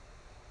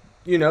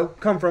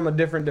a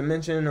different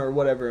dimension or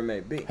whatever it may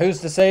be?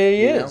 Who's to say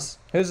he is?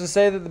 Who's to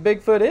say that the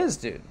Bigfoot is,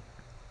 dude?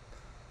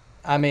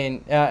 I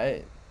mean,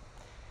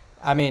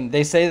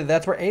 they say that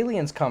that's where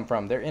aliens come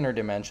from. They're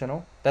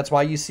interdimensional. That's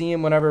why you see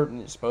them whenever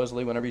you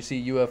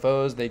see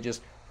UFOs, they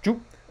just choop,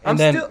 and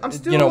I'm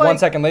still 1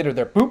 second later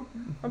they're poop.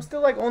 I'm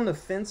still like on the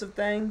fence of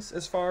things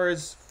as far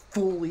as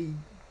fully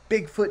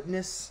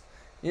Bigfootness,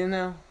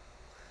 I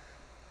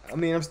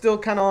mean, I'm still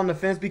kind of on the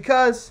fence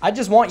because I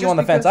just want you on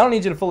the fence. I don't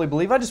need you to fully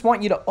believe. I just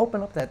want you to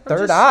open up that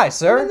third eye,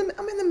 sir.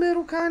 I'm in the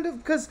middle, kind of,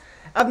 because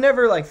I've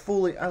never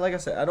fully, like I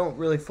said, I don't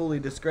really fully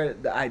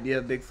discredit the idea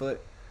of Bigfoot,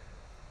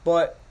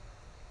 but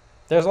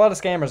there's a lot of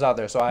scammers out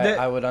there, so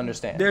I would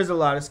understand. There's a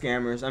lot of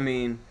scammers. I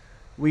mean,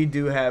 we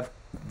do have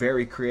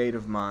very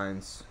creative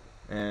minds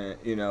And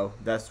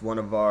that's one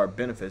of our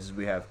benefits is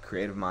we have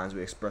creative minds.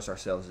 We express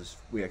ourselves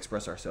freely.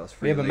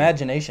 We have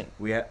imagination.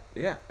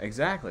 Yeah,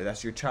 exactly.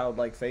 That's your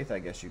childlike faith, I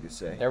guess you could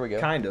say. There we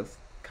go. Kind of.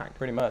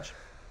 Pretty much.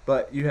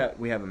 But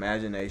we have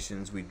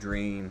imaginations. We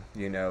dream.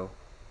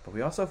 But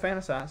we also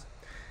fantasize.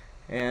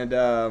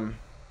 And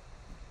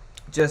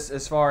just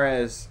as far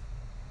as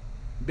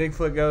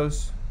Bigfoot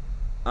goes,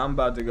 I'm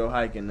about to go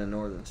hike in the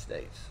northern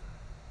states.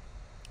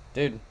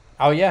 Dude.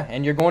 Oh, yeah.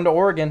 And you're going to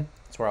Oregon.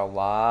 That's where a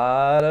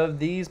lot of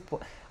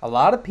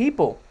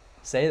people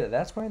say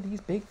that's where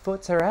these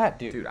Bigfoots are at,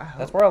 dude. Dude, I hope.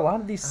 That's where a lot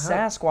of these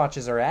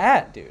Sasquatches are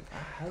at, dude.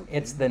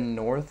 It's the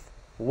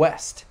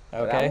Northwest,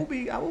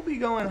 okay? I will be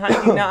going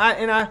hiking.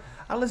 Now,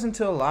 I listen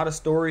to a lot of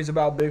stories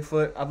about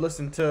Bigfoot. I've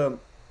listened to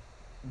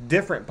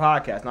different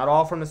podcasts. Not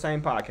all from the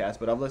same podcast,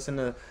 but I've listened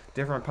to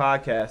different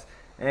podcasts.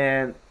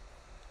 And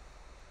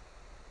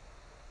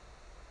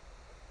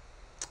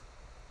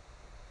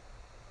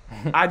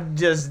I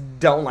just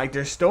don't like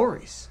their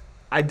stories.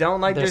 I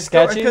don't like their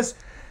stories because,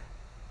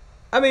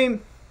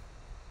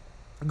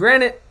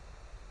 granted,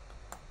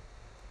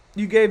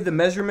 you gave the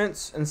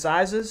measurements and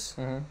sizes.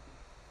 Mm-hmm.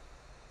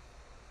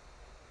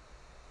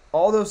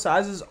 All those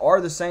sizes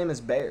are the same as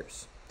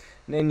bears.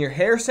 And then your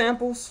hair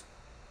samples,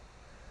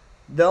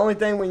 the only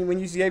thing when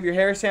you gave your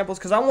hair samples,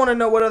 because I want to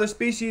know what other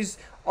species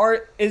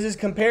is this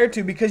compared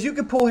to, because you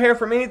could pull hair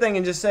from anything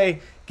and just say,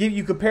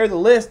 you compare the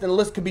list, and the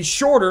list could be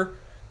shorter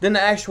than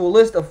the actual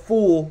list of the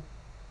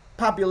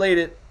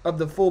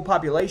full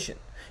population.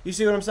 You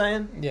see what I'm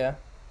saying? Yeah.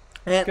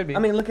 And, could be.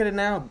 Look at it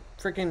now.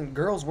 Freaking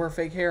girls wear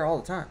fake hair all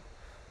the time.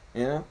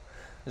 This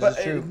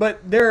is true.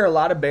 But there are a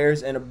lot of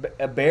bears, and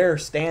a bear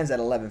stands at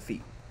 11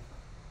 feet.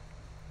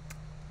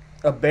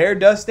 A bear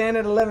does stand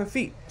at 11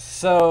 feet.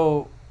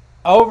 So,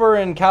 over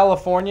in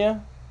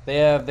California, they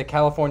have the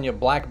California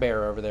black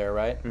bear over there,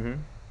 right?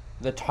 Mm-hmm.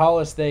 The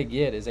tallest they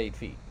get is 8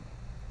 feet.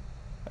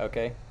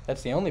 Okay?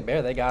 That's the only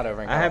bear they got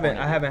over in California.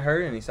 I haven't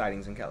heard any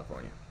sightings in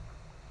California.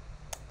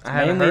 I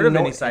haven't heard of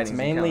any sightings in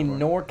California. It's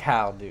mainly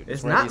NorCal, dude.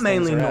 It's not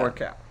mainly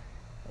NorCal.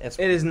 It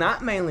is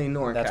not mainly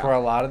NorCal. That's where a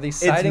lot of these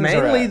sightings are at.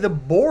 It's mainly the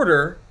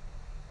border.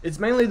 It's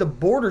mainly the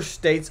border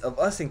states of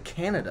us in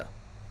Canada.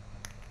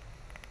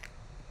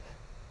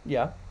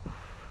 Yeah.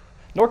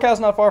 NorCal's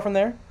not far from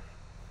there.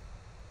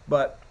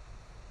 But,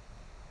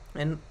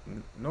 ain't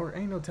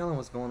no telling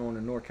what's going on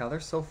in NorCal. They're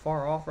so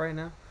far off right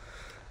now.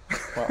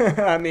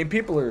 Well,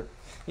 people are,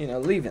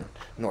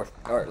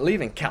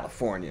 leaving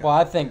California. Well,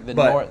 I think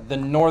the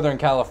northern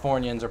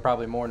Californians are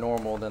probably more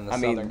normal than the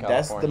southern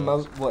Californians. That's the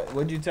most.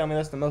 Would you tell me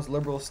that's the most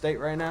liberal state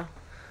right now?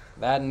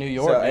 That in New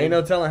York. So ain't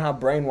no telling how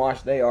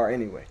brainwashed they are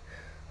anyway.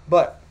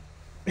 But.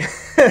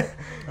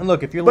 And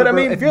look, if you're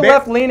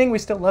left leaning, we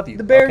still love you.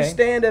 The bears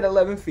stand at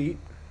 11 feet,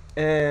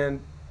 and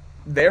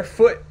their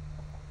foot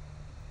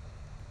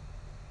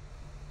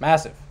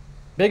massive,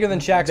 bigger than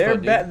Shaq's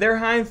foot. Their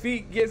hind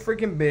feet get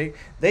freaking big.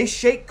 They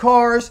shake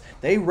cars.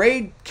 They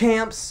raid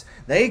camps.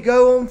 They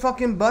go and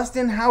fucking bust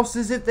in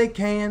houses if they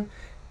can.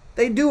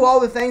 They do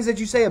all the things that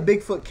you say a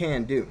Bigfoot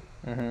can do.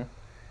 Mm-hmm.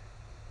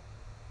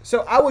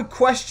 So I would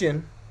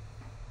question.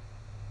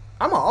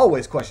 I'm gonna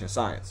always question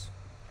science.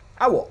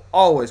 I will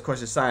always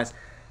question science.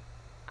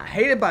 I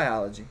hated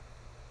biology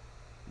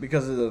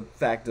because of the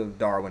fact of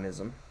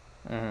Darwinism.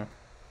 Mm-hmm.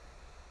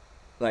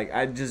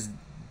 I just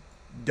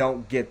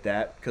don't get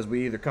that, because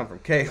we either come from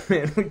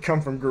caveman, we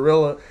come from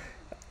gorilla.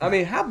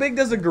 How big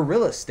does a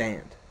gorilla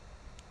stand?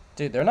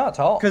 Dude, they're not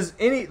tall. Because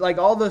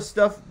all the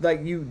stuff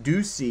you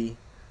do see,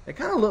 they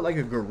kind of look like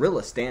a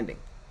gorilla standing.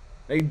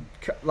 They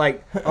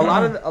a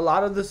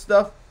lot of the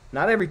stuff,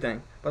 not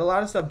everything, but a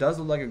lot of stuff does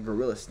look like a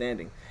gorilla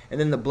standing. And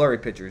then the blurry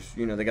pictures,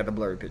 they got the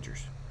blurry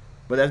pictures.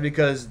 But that's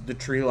because the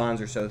tree lines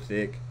are so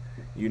thick,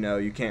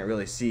 you can't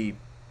really see.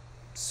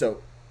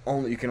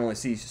 You can only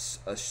see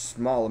a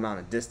small amount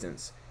of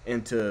distance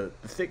into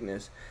the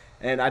thickness.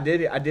 And I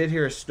did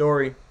hear a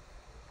story.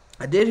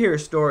 I did hear a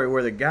story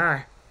where the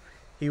guy,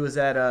 he was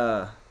at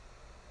out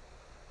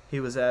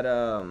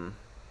in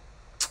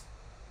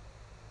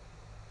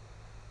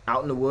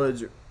the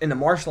woods, in the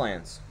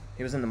marshlands.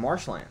 He was in the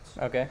marshlands.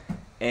 Okay.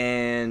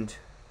 And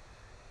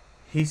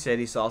he said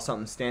he saw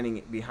something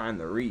standing behind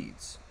the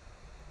reeds.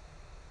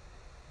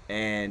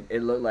 And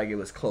it looked like it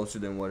was closer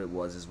than what it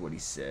was, is what he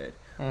said.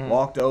 Mm-hmm.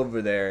 Walked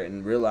over there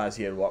and realized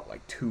he had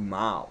walked 2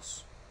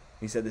 miles.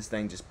 He said this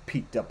thing just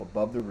peeked up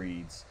above the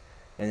reeds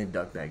and then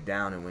ducked back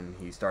down. And when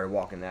he started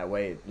walking that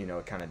way,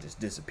 it kind of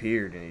just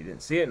disappeared and he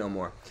didn't see it no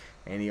more.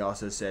 And he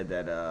also said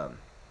that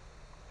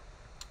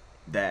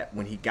that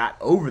when he got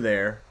over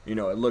there, it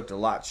looked a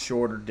lot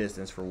shorter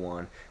distance for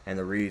one, and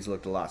the reeds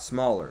looked a lot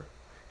smaller.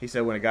 He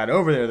said when it got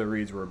over there, the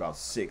reeds were about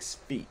 6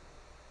 feet.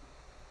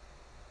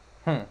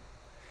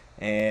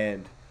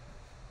 And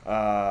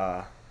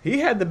he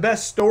had the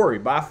best story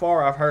by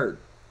far I've heard.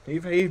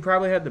 He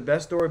probably had the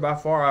best story by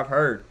far I've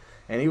heard.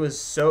 And he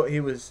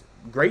was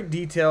great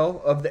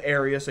detail of the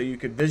area, so you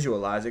could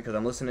visualize it, because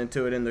I'm listening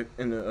to it in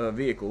the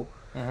vehicle.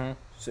 Mm-hmm.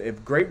 So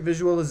if great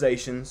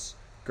visualizations,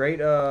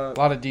 great a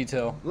lot of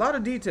detail. A lot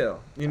of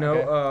detail,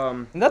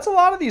 Okay. And that's a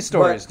lot of these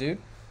stories, dude.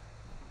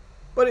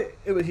 But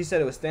he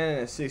said it was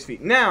standing at 6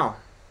 feet. Now,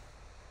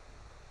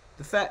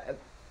 the fact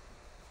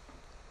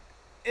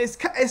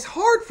it's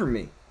hard for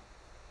me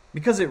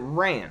because it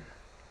ran.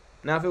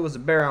 Now, if it was a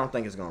bear, I don't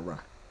think it's gonna run.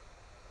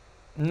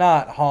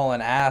 Not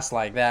hauling ass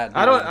like that.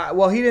 Dude.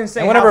 Well, he didn't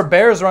say. And whenever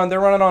bears run, they're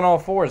running on all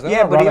fours. They're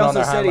yeah, not but he running on also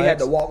their said he hind had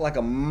to legs. walk like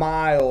a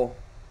mile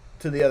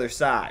to the other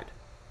side.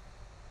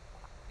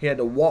 He had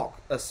to walk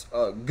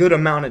a good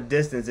amount of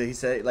distance. And he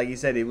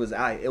said it was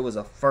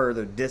a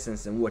further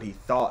distance than what he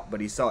thought,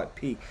 but he saw it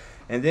peak.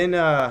 And then,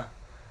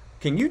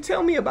 can you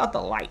tell me about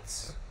the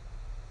lights?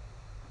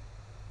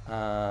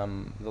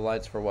 The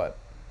lights for what?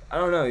 I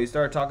don't know. He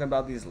started talking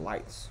about these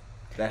lights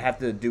that have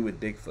to do with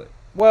Bigfoot.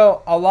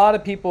 Well, a lot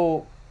of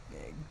people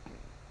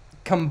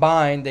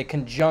they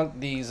conjunct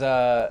these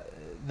the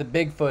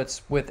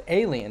Bigfoots with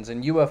aliens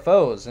and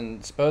UFOs,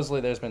 and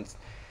supposedly there's been.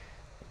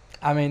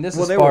 I mean, this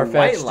is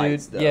far-fetched, dude.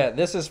 Though. Yeah,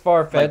 this is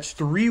far-fetched.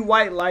 Like 3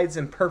 white lights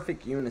in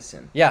perfect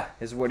unison. Yeah,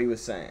 is what he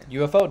was saying.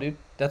 UFO, dude.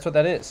 That's what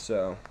that is.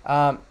 So,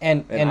 and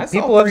I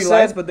people saw have 3 said,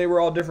 lights, but they were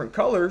all different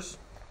colors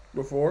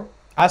before.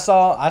 I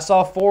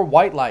saw 4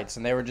 white lights,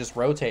 and they were just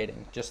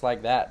rotating, just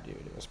like that, dude.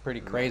 It was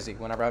pretty crazy.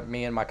 Whenever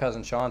me and my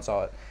cousin Sean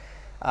saw it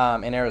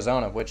in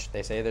Arizona, which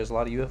they say there's a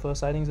lot of UFO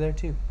sightings there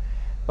too.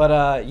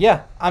 But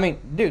yeah, I mean,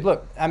 dude,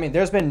 look, I mean,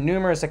 there's been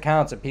numerous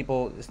accounts of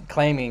people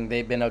claiming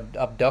they've been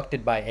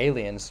abducted by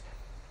aliens.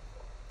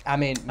 I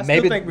mean,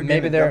 maybe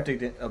they're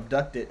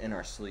abducted in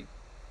our sleep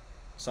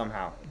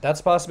somehow.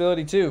 That's a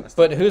possibility too.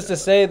 But who's to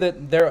say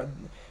that they're?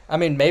 I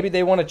mean, maybe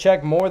they want to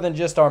check more than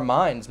just our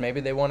minds. Maybe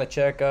they want to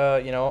check,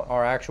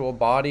 our actual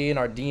body and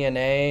our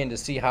DNA, and to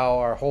see how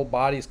our whole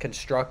body is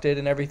constructed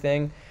and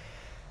everything.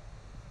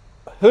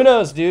 Who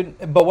knows, dude?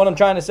 But what I'm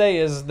trying to say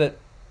is that,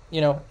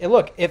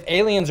 look, if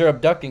aliens are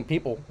abducting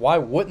people, why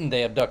wouldn't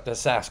they abduct a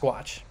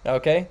Sasquatch?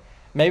 Okay,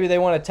 maybe they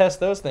want to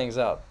test those things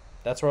out.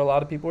 That's where a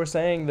lot of people are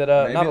saying that.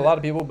 Not a lot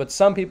of people, but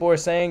some people are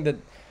saying that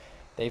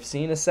they've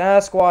seen a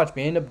Sasquatch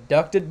being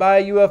abducted by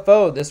a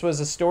UFO. This was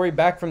a story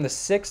back from the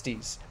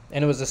 60s.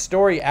 And it was a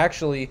story,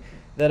 actually,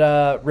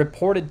 that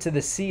reported to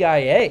the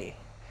CIA.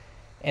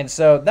 And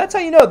so that's how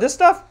you know this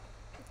stuff,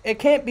 it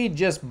can't be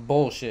just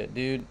bullshit,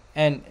 dude.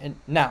 And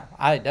now,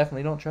 I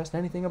definitely don't trust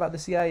anything about the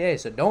CIA,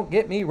 so don't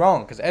get me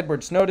wrong, because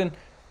Edward Snowden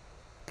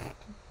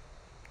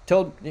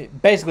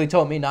basically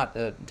told me not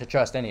to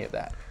trust any of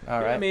that.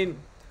 All right? I mean,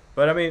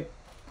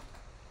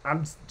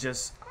 I'm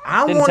just...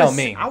 I Didn't tell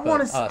me, I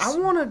want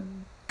to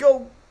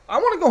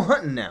go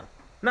hunting now.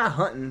 Not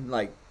hunting,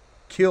 like...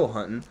 kill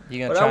hunting.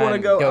 You gonna try I want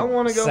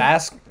to go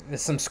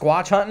some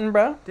Squatch hunting,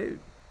 bro? Dude,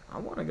 I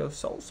want to go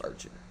soul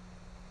searching.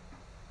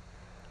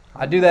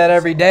 I do that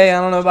every day. I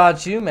don't know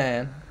about you,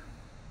 man.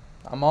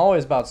 I'm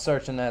always about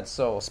searching that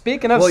soul.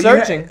 Speaking of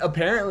searching,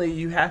 apparently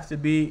you have to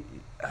be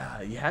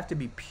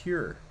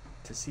pure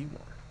to see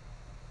one.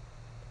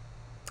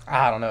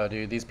 I don't know,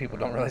 dude. These people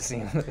don't really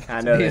seem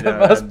I know to be they the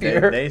don't. most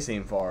pure. They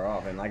seem far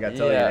off, and like I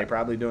tell you, they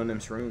probably doing them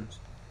shrooms.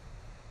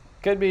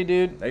 Could be,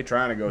 dude. They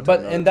trying to go to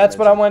But and that's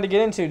what I wanted to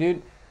get into,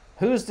 dude.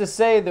 Who's to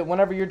say that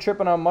whenever you're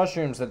tripping on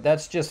mushrooms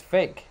that's just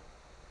fake?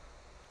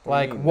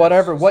 Like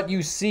whatever what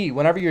you see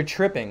whenever you're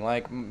tripping.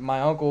 Like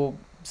my uncle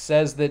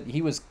says that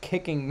he was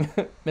kicking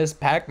Miss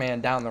Pac-Man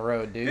down the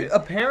road, dude.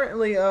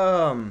 Apparently,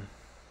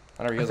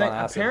 whenever he was on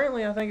acid.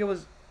 Apparently, I think it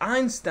was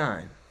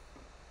Einstein.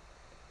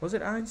 Was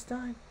it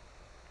Einstein?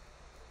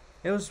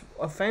 It was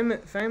a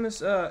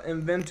famous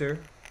inventor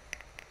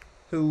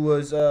who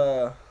was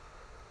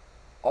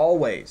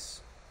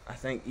always, I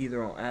think,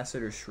 either on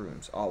acid or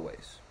shrooms.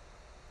 Always.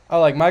 Oh,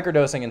 like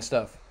microdosing and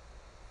stuff.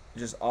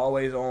 Just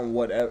always on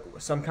whatever,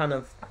 some kind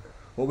of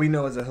what we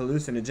know as a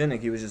hallucinogenic.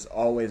 He was just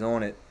always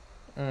on it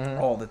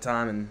all the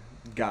time and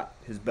got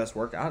his best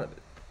work out of it.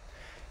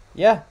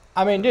 Yeah.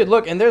 I mean, dude,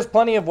 look, and there's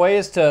plenty of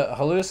ways to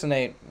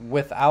hallucinate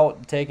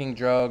without taking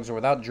drugs or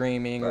without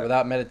dreaming or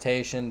without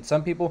meditation.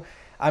 Some people,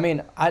 I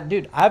mean,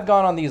 I've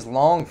gone on these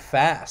long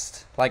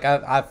fasts. Like,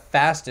 I've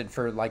fasted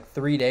for like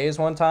 3 days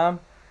one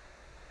time.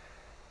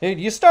 Dude,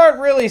 you start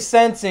really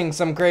sensing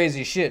some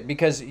crazy shit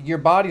because your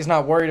body's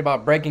not worried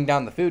about breaking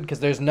down the food because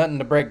there's nothing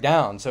to break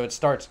down. So it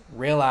starts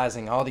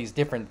realizing all these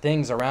different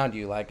things around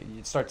you. Like,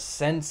 you start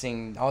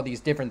sensing all these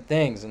different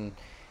things. And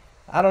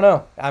I don't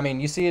know. I mean,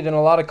 you see it in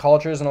a lot of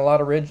cultures and a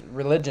lot of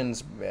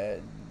religions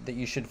that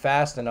you should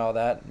fast and all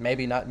that.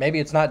 Maybe not. Maybe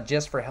it's not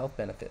just for health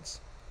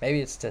benefits.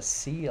 Maybe it's to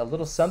see a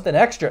little something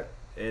extra.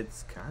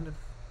 It's kind of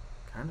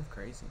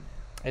crazy,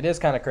 man. It is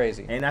kind of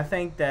crazy. And I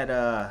think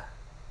that...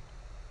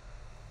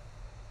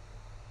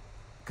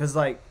 Cause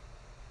like,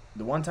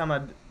 one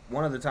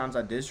of the times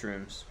I did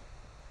shrooms,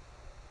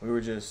 we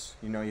were just,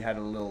 you had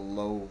a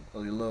little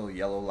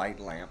yellow light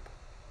lamp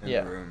in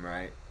the room,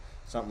 right?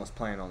 Something was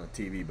playing on the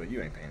TV, but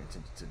you ain't paying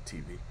attention to the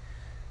TV.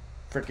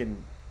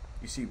 Freaking,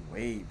 you see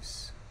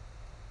waves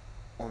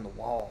on the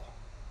wall.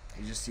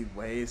 You just see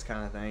waves,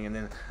 kind of thing. And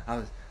then I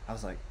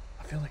was like,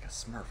 I feel like a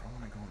Smurf. I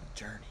want to go on a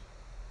journey.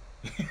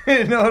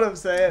 You know what I'm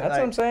saying? That's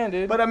what I'm saying,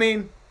 dude. But I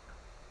mean,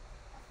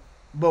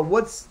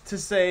 what's to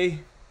say?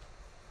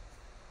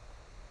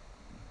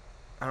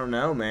 I don't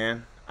know,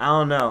 man. I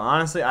don't know.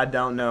 Honestly, I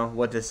don't know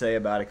what to say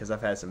about it because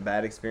I've had some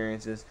bad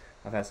experiences.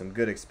 I've had some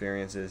good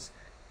experiences.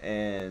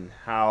 And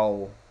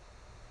how...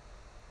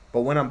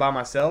 But when I'm by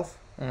myself,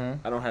 I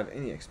don't have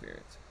any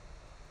experience.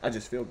 I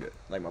just feel good.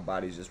 Like, my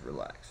body's just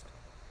relaxed.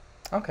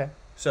 Okay.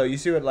 So, you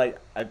see what, like,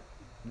 I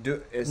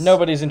do...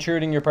 Nobody's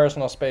intruding your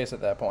personal space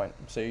at that point.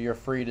 So, you're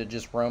free to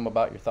just roam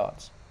about your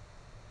thoughts.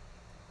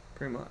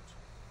 Pretty much.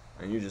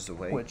 And you're just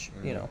awake. Which,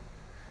 you know.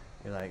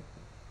 You're, like,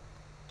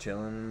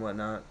 chilling and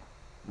whatnot.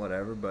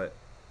 Whatever, but...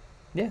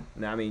 Yeah.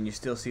 I mean, you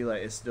still see,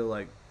 like, it's still,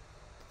 like,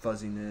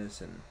 fuzziness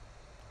and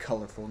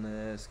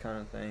colorfulness kind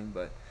of thing.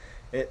 But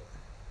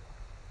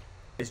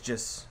it's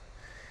just...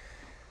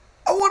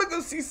 I want to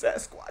go see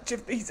Sasquatch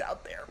if he's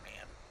out there,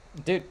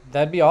 man. Dude,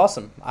 that'd be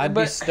awesome. I'd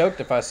be stoked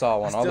if I saw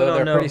one. Although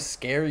they're pretty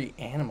scary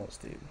animals,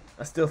 dude.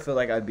 I still feel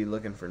like I'd be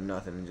looking for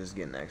nothing and just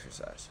getting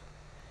exercise.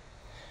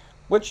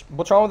 What's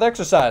wrong with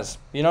exercise?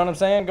 You know what I'm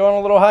saying? Go on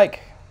a little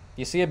hike.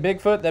 You see a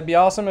Bigfoot, that'd be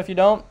awesome. If you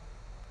don't,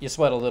 you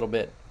sweat a little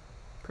bit.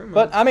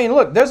 But I mean,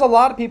 look, there's a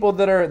lot of people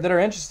that are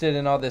interested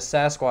in all this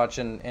Sasquatch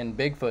and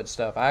Bigfoot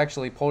stuff. I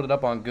actually pulled it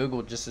up on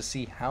Google just to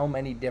see how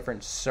many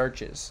different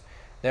searches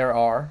there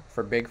are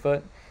for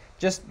Bigfoot.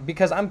 Just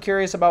because I'm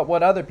curious about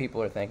what other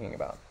people are thinking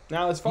about.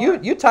 Now it's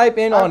fine. You type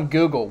in on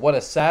Google what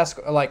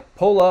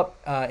pull up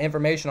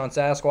information on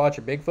Sasquatch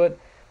or Bigfoot.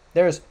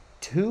 There's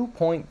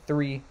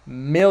 2.3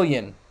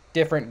 million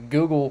different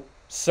Google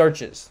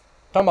searches.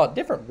 Talking about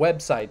different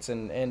websites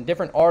and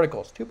different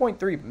articles.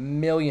 2.3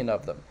 million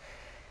of them.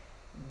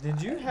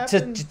 Did you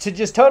happen to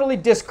just totally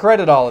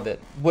discredit all of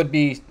it would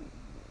be,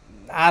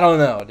 I don't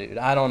know, dude.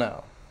 I don't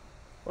know.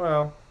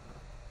 Well.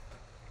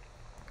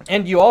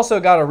 And you also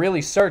got to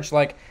really search,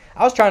 like,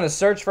 I was trying to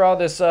search for all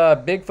this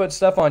Bigfoot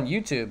stuff on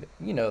YouTube.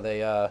 You know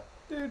they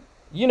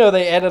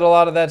edit a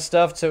lot of that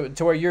stuff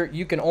to where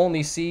you can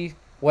only see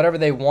whatever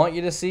they want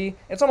you to see.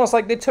 It's almost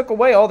like they took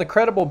away all the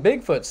credible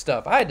Bigfoot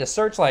stuff. I had to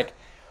search like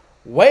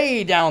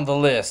way down the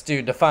list,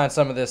 dude, to find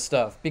some of this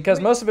stuff because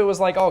most of it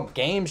was like all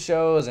game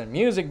shows and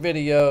music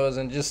videos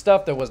and just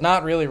stuff that was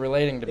not really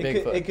relating to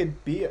Bigfoot. It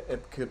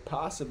could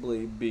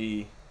possibly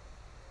be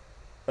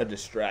a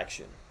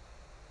distraction,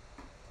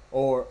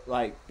 or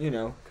like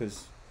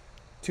because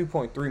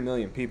 2.3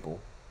 million people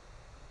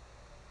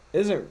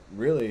isn't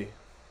really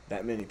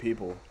that many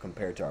people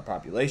compared to our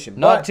population.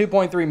 Not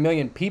 2.3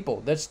 million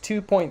people. That's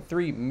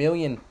 2.3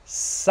 million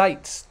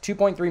sites,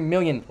 2.3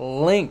 million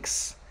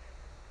links.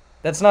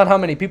 That's not how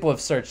many people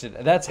have searched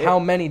it. That's how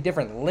many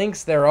different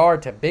links there are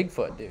to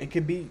Bigfoot, dude. It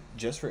could be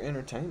just for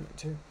entertainment,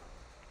 too.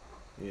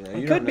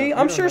 It could be.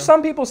 I'm sure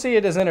some people see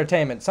it as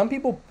entertainment. Some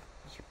people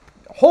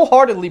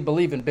wholeheartedly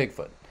believe in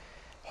Bigfoot.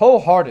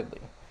 Wholeheartedly.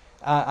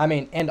 I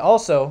mean, and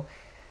also...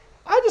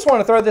 I just want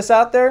to throw this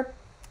out there.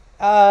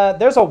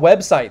 There's a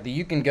website that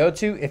you can go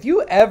to. If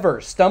you ever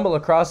stumble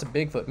across a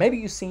Bigfoot, maybe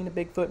you've seen a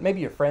Bigfoot,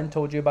 maybe your friend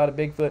told you about a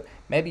Bigfoot,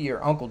 maybe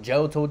your Uncle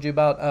Joe told you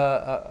about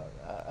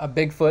a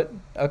Bigfoot,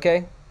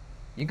 okay?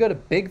 You go to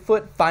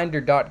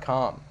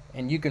BigfootFinder.com,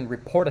 and you can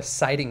report a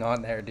sighting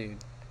on there, dude.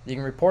 You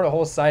can report a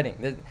whole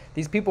sighting.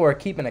 These people are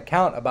keeping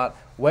account about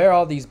where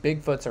all these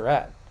Bigfoots are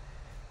at.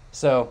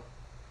 So...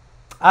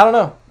 I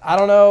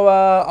don't know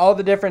all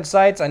the different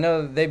sites. I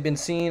know that they've been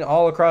seen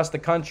all across the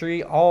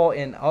country, all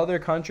in other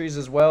countries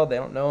as well. They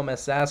don't know them as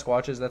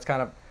Sasquatches. That's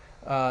kind of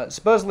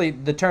supposedly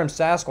the term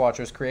Sasquatch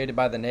was created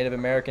by the Native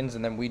Americans,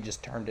 and then we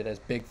just termed it as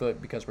Bigfoot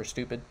because we're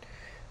stupid.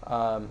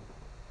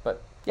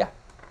 But yeah,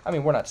 I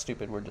mean, we're not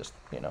stupid. We're just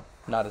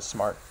not as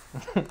smart.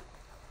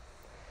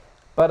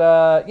 But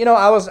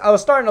I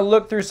was starting to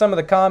look through some of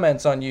the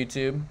comments on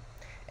YouTube,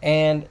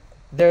 and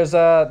there's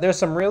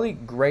some really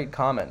great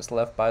comments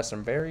left by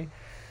some very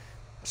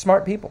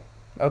smart people,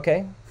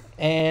 okay?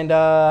 And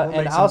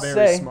I'll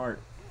say, smart?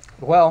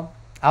 Well,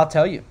 I'll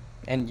tell you,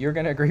 and you're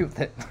going to agree with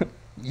it.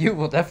 You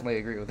will definitely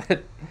agree with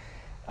it.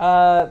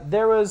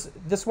 There was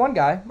this one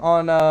guy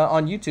on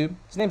YouTube.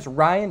 His name's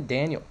Ryan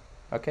Daniel,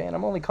 okay? And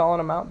I'm only calling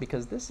him out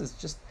because this is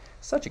just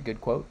such a good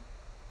quote.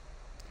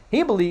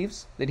 He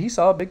believes that he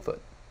saw a Bigfoot.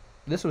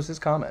 This was his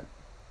comment.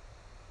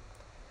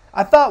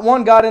 I thought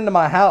one got into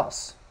my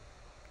house.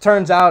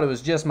 Turns out it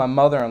was just my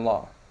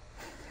mother-in-law.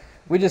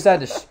 We just have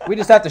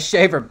to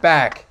shave her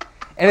back,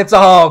 and it's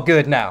all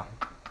good now.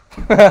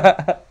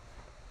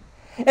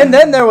 And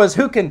then there was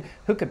who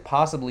could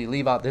possibly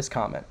leave out this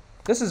comment.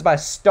 This is by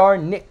Star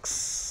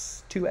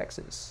Nix, 2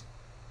 X's.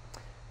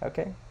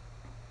 Okay,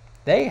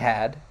 they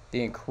had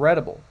the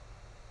incredible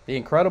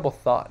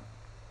thought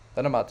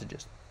that I'm about to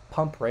just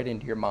pump right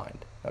into your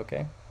mind.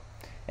 Okay,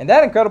 and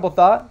that incredible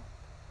thought,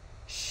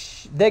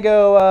 they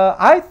go,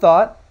 I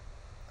thought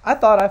I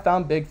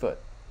found Bigfoot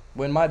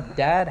when my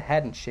dad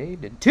hadn't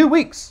shaved in 2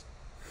 weeks.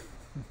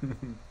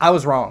 I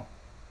was wrong.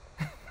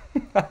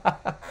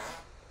 I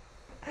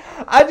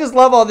just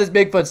love all this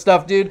Bigfoot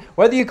stuff, dude.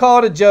 Whether you call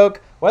it a joke,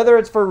 whether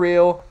it's for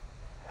real,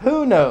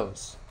 who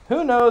knows?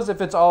 Who knows if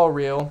it's all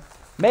real?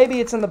 Maybe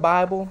it's in the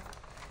Bible.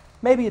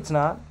 Maybe it's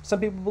not. Some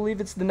people believe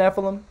it's the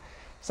Nephilim.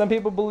 Some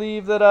people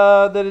believe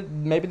that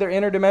maybe they're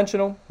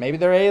interdimensional. Maybe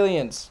they're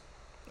aliens.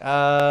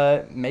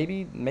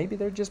 Maybe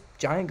they're just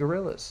giant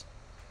gorillas.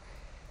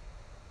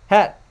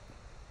 Hat,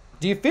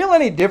 do you feel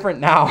any different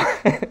now?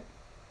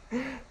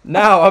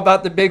 Now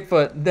about the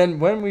Bigfoot than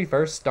when we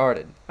first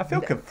started? I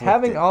feel conflicted.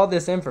 Having all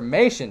this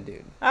information,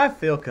 dude. I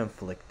feel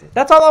conflicted.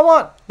 That's all I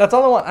want. That's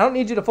all I want. I don't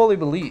need you to fully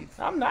believe.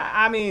 I'm not.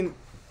 I mean,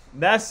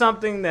 that's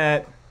something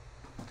that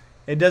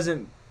it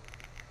doesn't.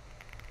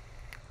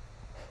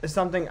 It's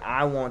something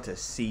I want to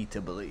see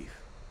to believe.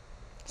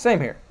 Same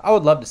here. I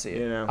would love to see it.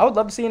 You know? I would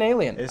love to see an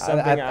alien. It's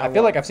something I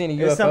feel like I've seen a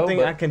UFO. It's something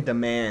but I can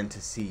demand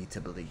to see to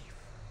believe.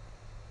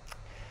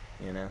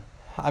 You know.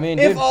 I mean,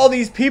 if dude, all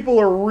these people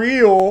are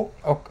real,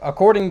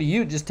 according to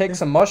you, just take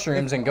some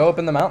mushrooms and go up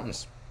in the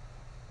mountains.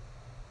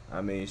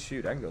 I mean,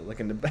 shoot, I can go look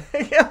in the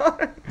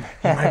backyard.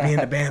 He might be in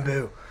the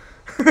bamboo.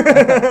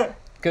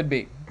 Could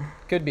be.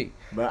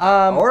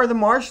 But, or the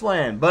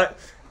marshland. But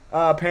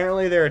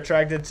apparently they're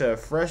attracted to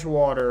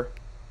freshwater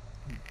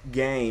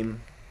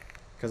game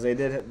because they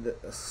did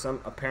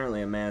some.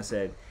 Apparently, a man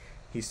said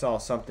he saw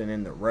something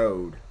in the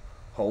road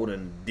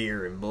holding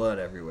deer and blood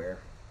everywhere.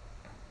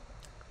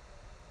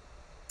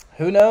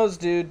 Who knows,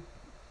 dude?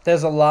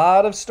 There's a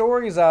lot of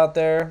stories out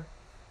there,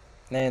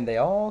 and they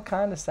all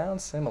kind of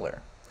sound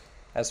similar,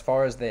 as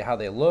far as how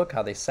they look,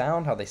 how they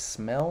sound, how they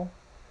smell.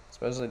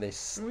 Supposedly they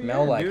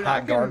smell like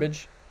hot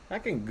garbage. I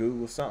can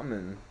Google something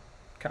and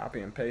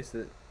copy and paste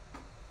it.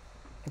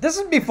 This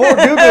is before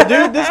Google,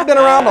 dude. This has been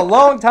around a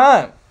long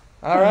time.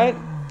 All right?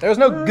 There was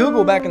no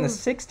Google back in the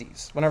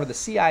 60s, whenever the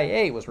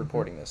CIA was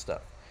reporting this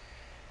stuff.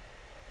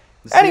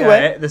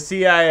 Anyway. The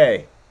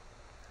CIA.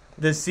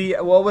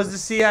 What was the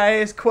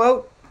CIA's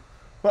quote?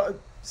 Well,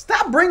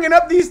 stop bringing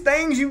up these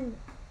things, you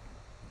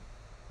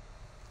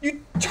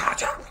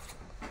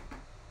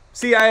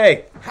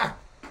CIA. Ha.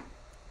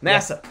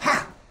 NASA.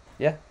 Ha.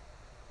 Yeah.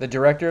 The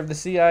director of the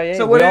CIA.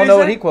 So we all know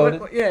what he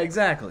quoted. Yeah,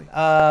 exactly.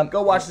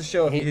 Go watch the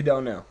show if you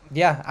don't know.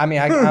 Yeah, I mean,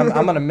 I'm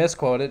going to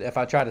misquote it if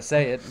I try to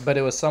say it, but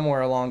it was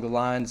somewhere along the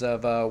lines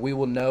of, we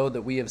will know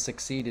that we have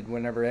succeeded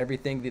whenever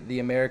everything that the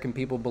American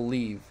people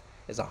believe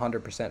is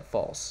 100%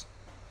 false.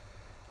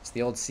 It's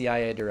the old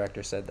CIA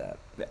director said that.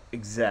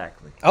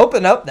 Exactly.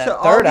 Open up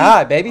that third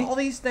eye, baby. All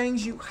these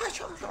things you...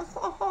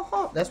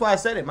 That's why I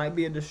said it might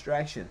be a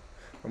distraction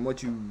from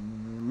what you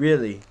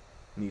really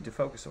need to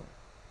focus on.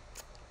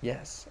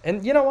 Yes.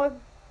 And you know what?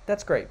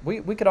 That's great.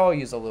 We could all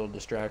use a little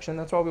distraction.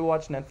 That's why we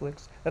watch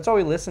Netflix. That's why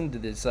we listen to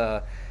these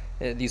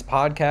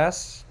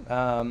podcasts.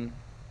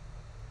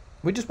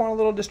 We just want a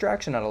little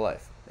distraction out of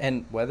life.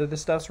 And whether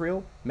this stuff's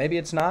real, maybe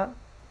it's not.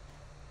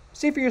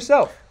 See for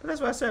yourself. But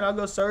that's why I said I'll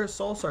go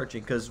soul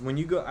searching, because when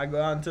I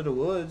go out into the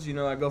woods,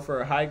 I go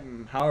for a hike,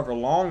 and however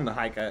long the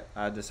hike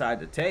I decide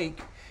to take,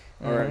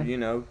 or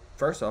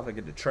first off I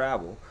get to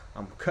travel.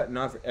 I'm cutting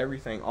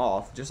everything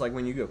off, just like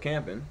when you go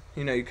camping.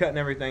 You're cutting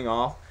everything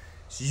off.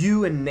 It's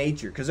you and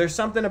nature, because there's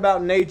something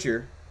about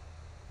nature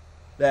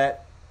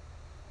that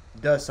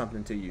does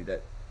something to you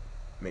that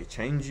may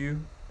change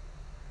you.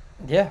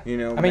 Yeah.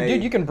 I mean,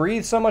 dude, you can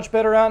breathe so much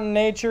better out in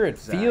nature. It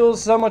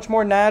feels so much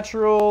more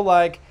natural.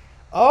 Like.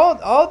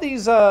 All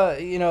these,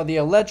 the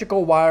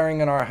electrical wiring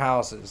in our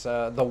houses,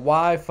 the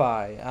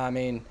Wi-Fi, I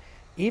mean,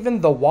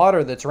 even the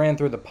water that's ran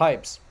through the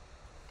pipes,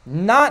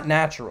 not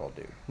natural,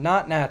 dude.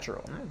 Not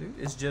natural. No, dude,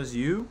 it's just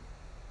you.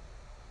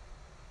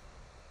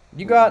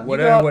 You go out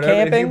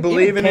camping. If you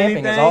believe in camping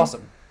anything, is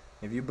awesome.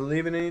 If you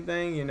believe in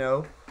anything,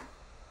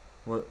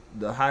 what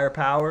the higher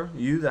power,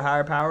 the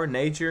higher power,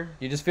 nature.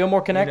 You just feel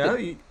more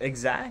connected.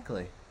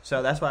 Exactly.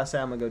 So that's why I say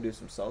I'm gonna go do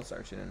some soul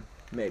searching, and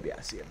maybe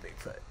I see a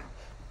Bigfoot.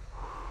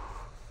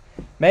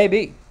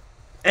 Maybe.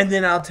 And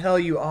then I'll tell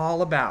you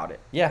all about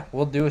it. Yeah,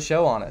 we'll do a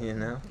show on it.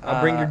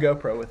 I'll bring your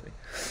GoPro with me.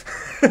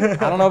 I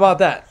don't know about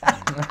that.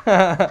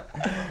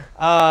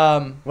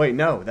 Wait,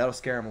 no, that'll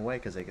scare them away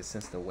because they can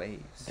sense the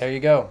waves. There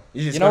you go.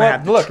 You're just gonna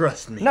have to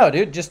trust me. No,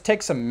 dude, just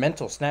take some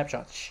mental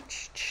snapshots.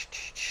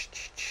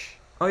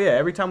 Oh yeah,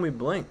 every time we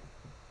blink,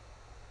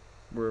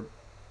 we're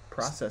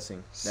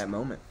processing that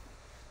moment.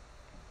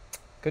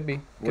 Could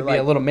be. Could be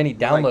a little mini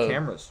download. Like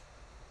cameras.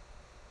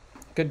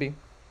 Could be.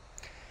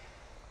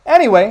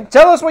 Anyway,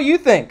 tell us what you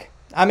think.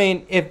 I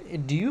mean,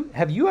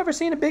 have you ever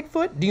seen a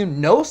Bigfoot? Do you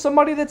know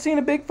somebody that's seen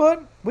a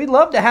Bigfoot? We'd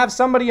love to have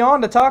somebody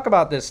on to talk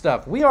about this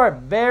stuff. We are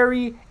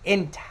very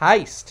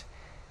enticed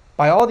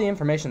by all the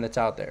information that's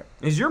out there.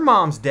 Is your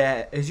mom's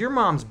back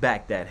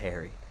that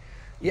hairy?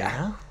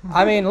 Yeah.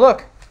 I mean,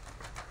 look.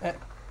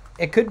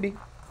 It could be.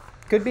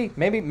 Could be.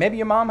 Maybe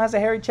your mom has a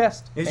hairy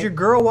chest. Is your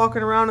girl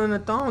walking around in a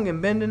thong and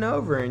bending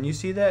over and you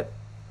see that?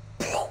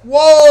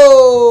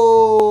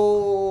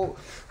 Whoa!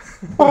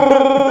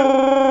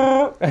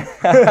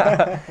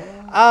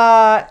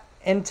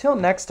 Until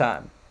next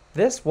time,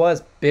 this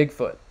was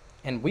Bigfoot,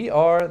 and we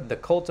are the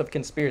Cult of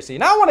Conspiracy.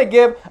 And I want to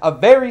give a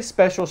very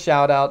special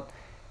shout out.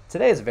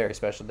 Today is a very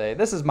special day.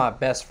 This is my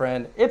best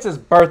friend. It's his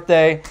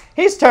birthday.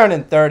 He's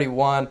turning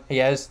 31. He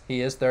is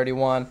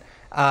 31.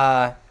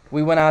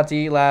 We went out to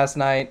eat last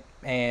night,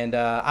 and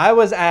I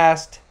was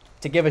asked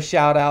to give a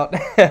shout out,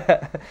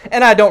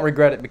 and I don't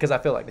regret it because I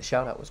feel like the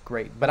shout out was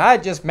great. But I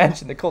just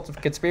mentioned the Cult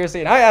of Conspiracy,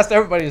 and I asked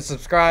everybody to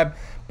subscribe.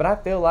 But I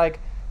feel like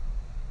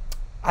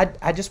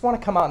I just want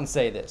to come out and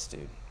say this,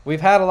 dude.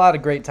 we've had a lot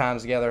of great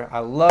times together. I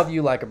love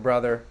you like a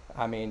brother.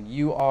 I mean,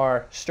 you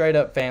are straight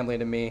up family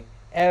to me.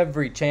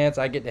 Every chance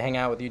I get to hang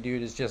out with you,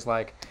 dude, is just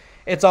like,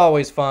 it's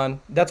always fun.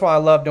 That's why I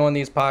love doing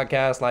these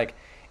podcasts. Like,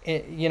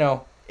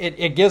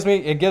 it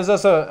gives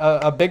us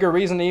a bigger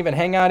reason to even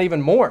hang out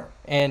even more.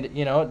 And,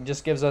 it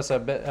just gives us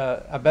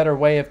a better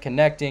way of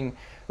connecting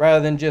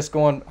rather than just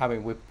going. I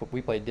mean,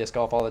 we play disc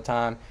golf all the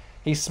time.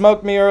 He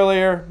smoked me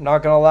earlier.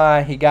 Not going to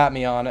lie. He got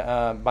me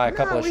on by a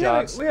couple of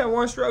shots. We had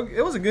one stroke.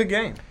 It was a good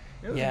game.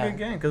 It was a good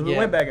game because we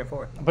went back and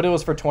forth. But it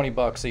was for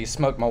 $20, so he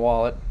smoked my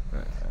wallet.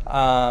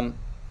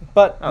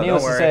 But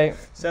needless to say,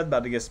 Seth's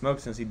about to get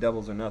smoked since he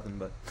doubles or nothing.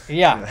 But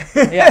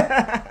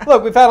yeah.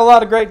 Look, we've had a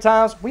lot of great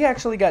times. We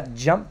actually got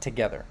jumped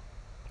together.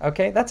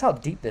 Okay, that's how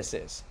deep this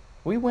is.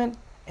 We went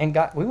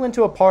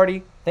to a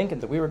party thinking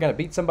that we were going to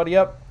beat somebody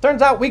up.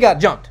 Turns out we got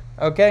jumped.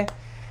 Okay.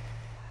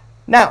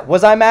 Now,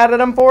 was I mad at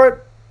him for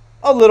it?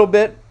 A little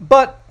bit,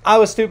 but I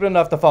was stupid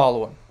enough to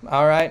follow him.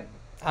 All right.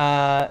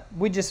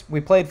 We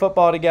played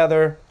football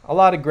together. A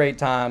lot of great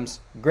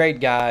times.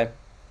 Great guy.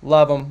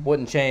 Love him.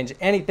 Wouldn't change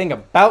anything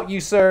about you,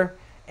 sir.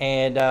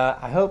 And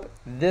I hope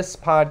this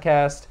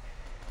podcast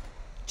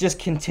just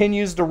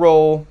continues to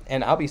roll.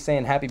 And I'll be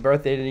saying happy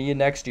birthday to you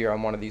next year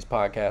on one of these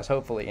podcasts,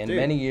 hopefully, in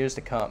many years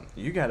to come.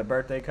 You got a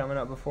birthday coming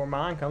up before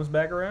mine comes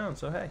back around,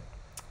 so hey.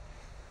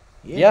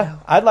 Yeah,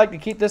 I'd like to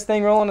keep this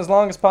thing rolling as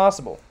long as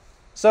possible.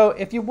 So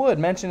if you would,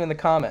 mention in the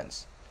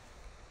comments,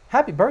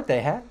 happy birthday,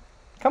 Hat.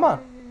 Come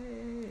on.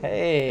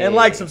 Hey. And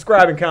like,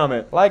 subscribe, and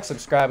comment. Like,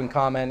 subscribe, and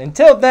comment.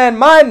 Until then,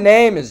 my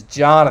name is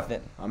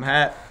Jonathan. I'm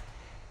Hat.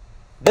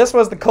 This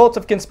was the Cult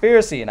of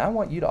Conspiracy, and I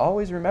want you to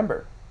always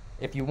remember,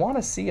 if you want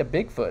to see a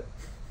Bigfoot,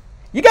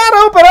 you got to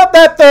open up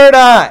that third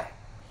eye.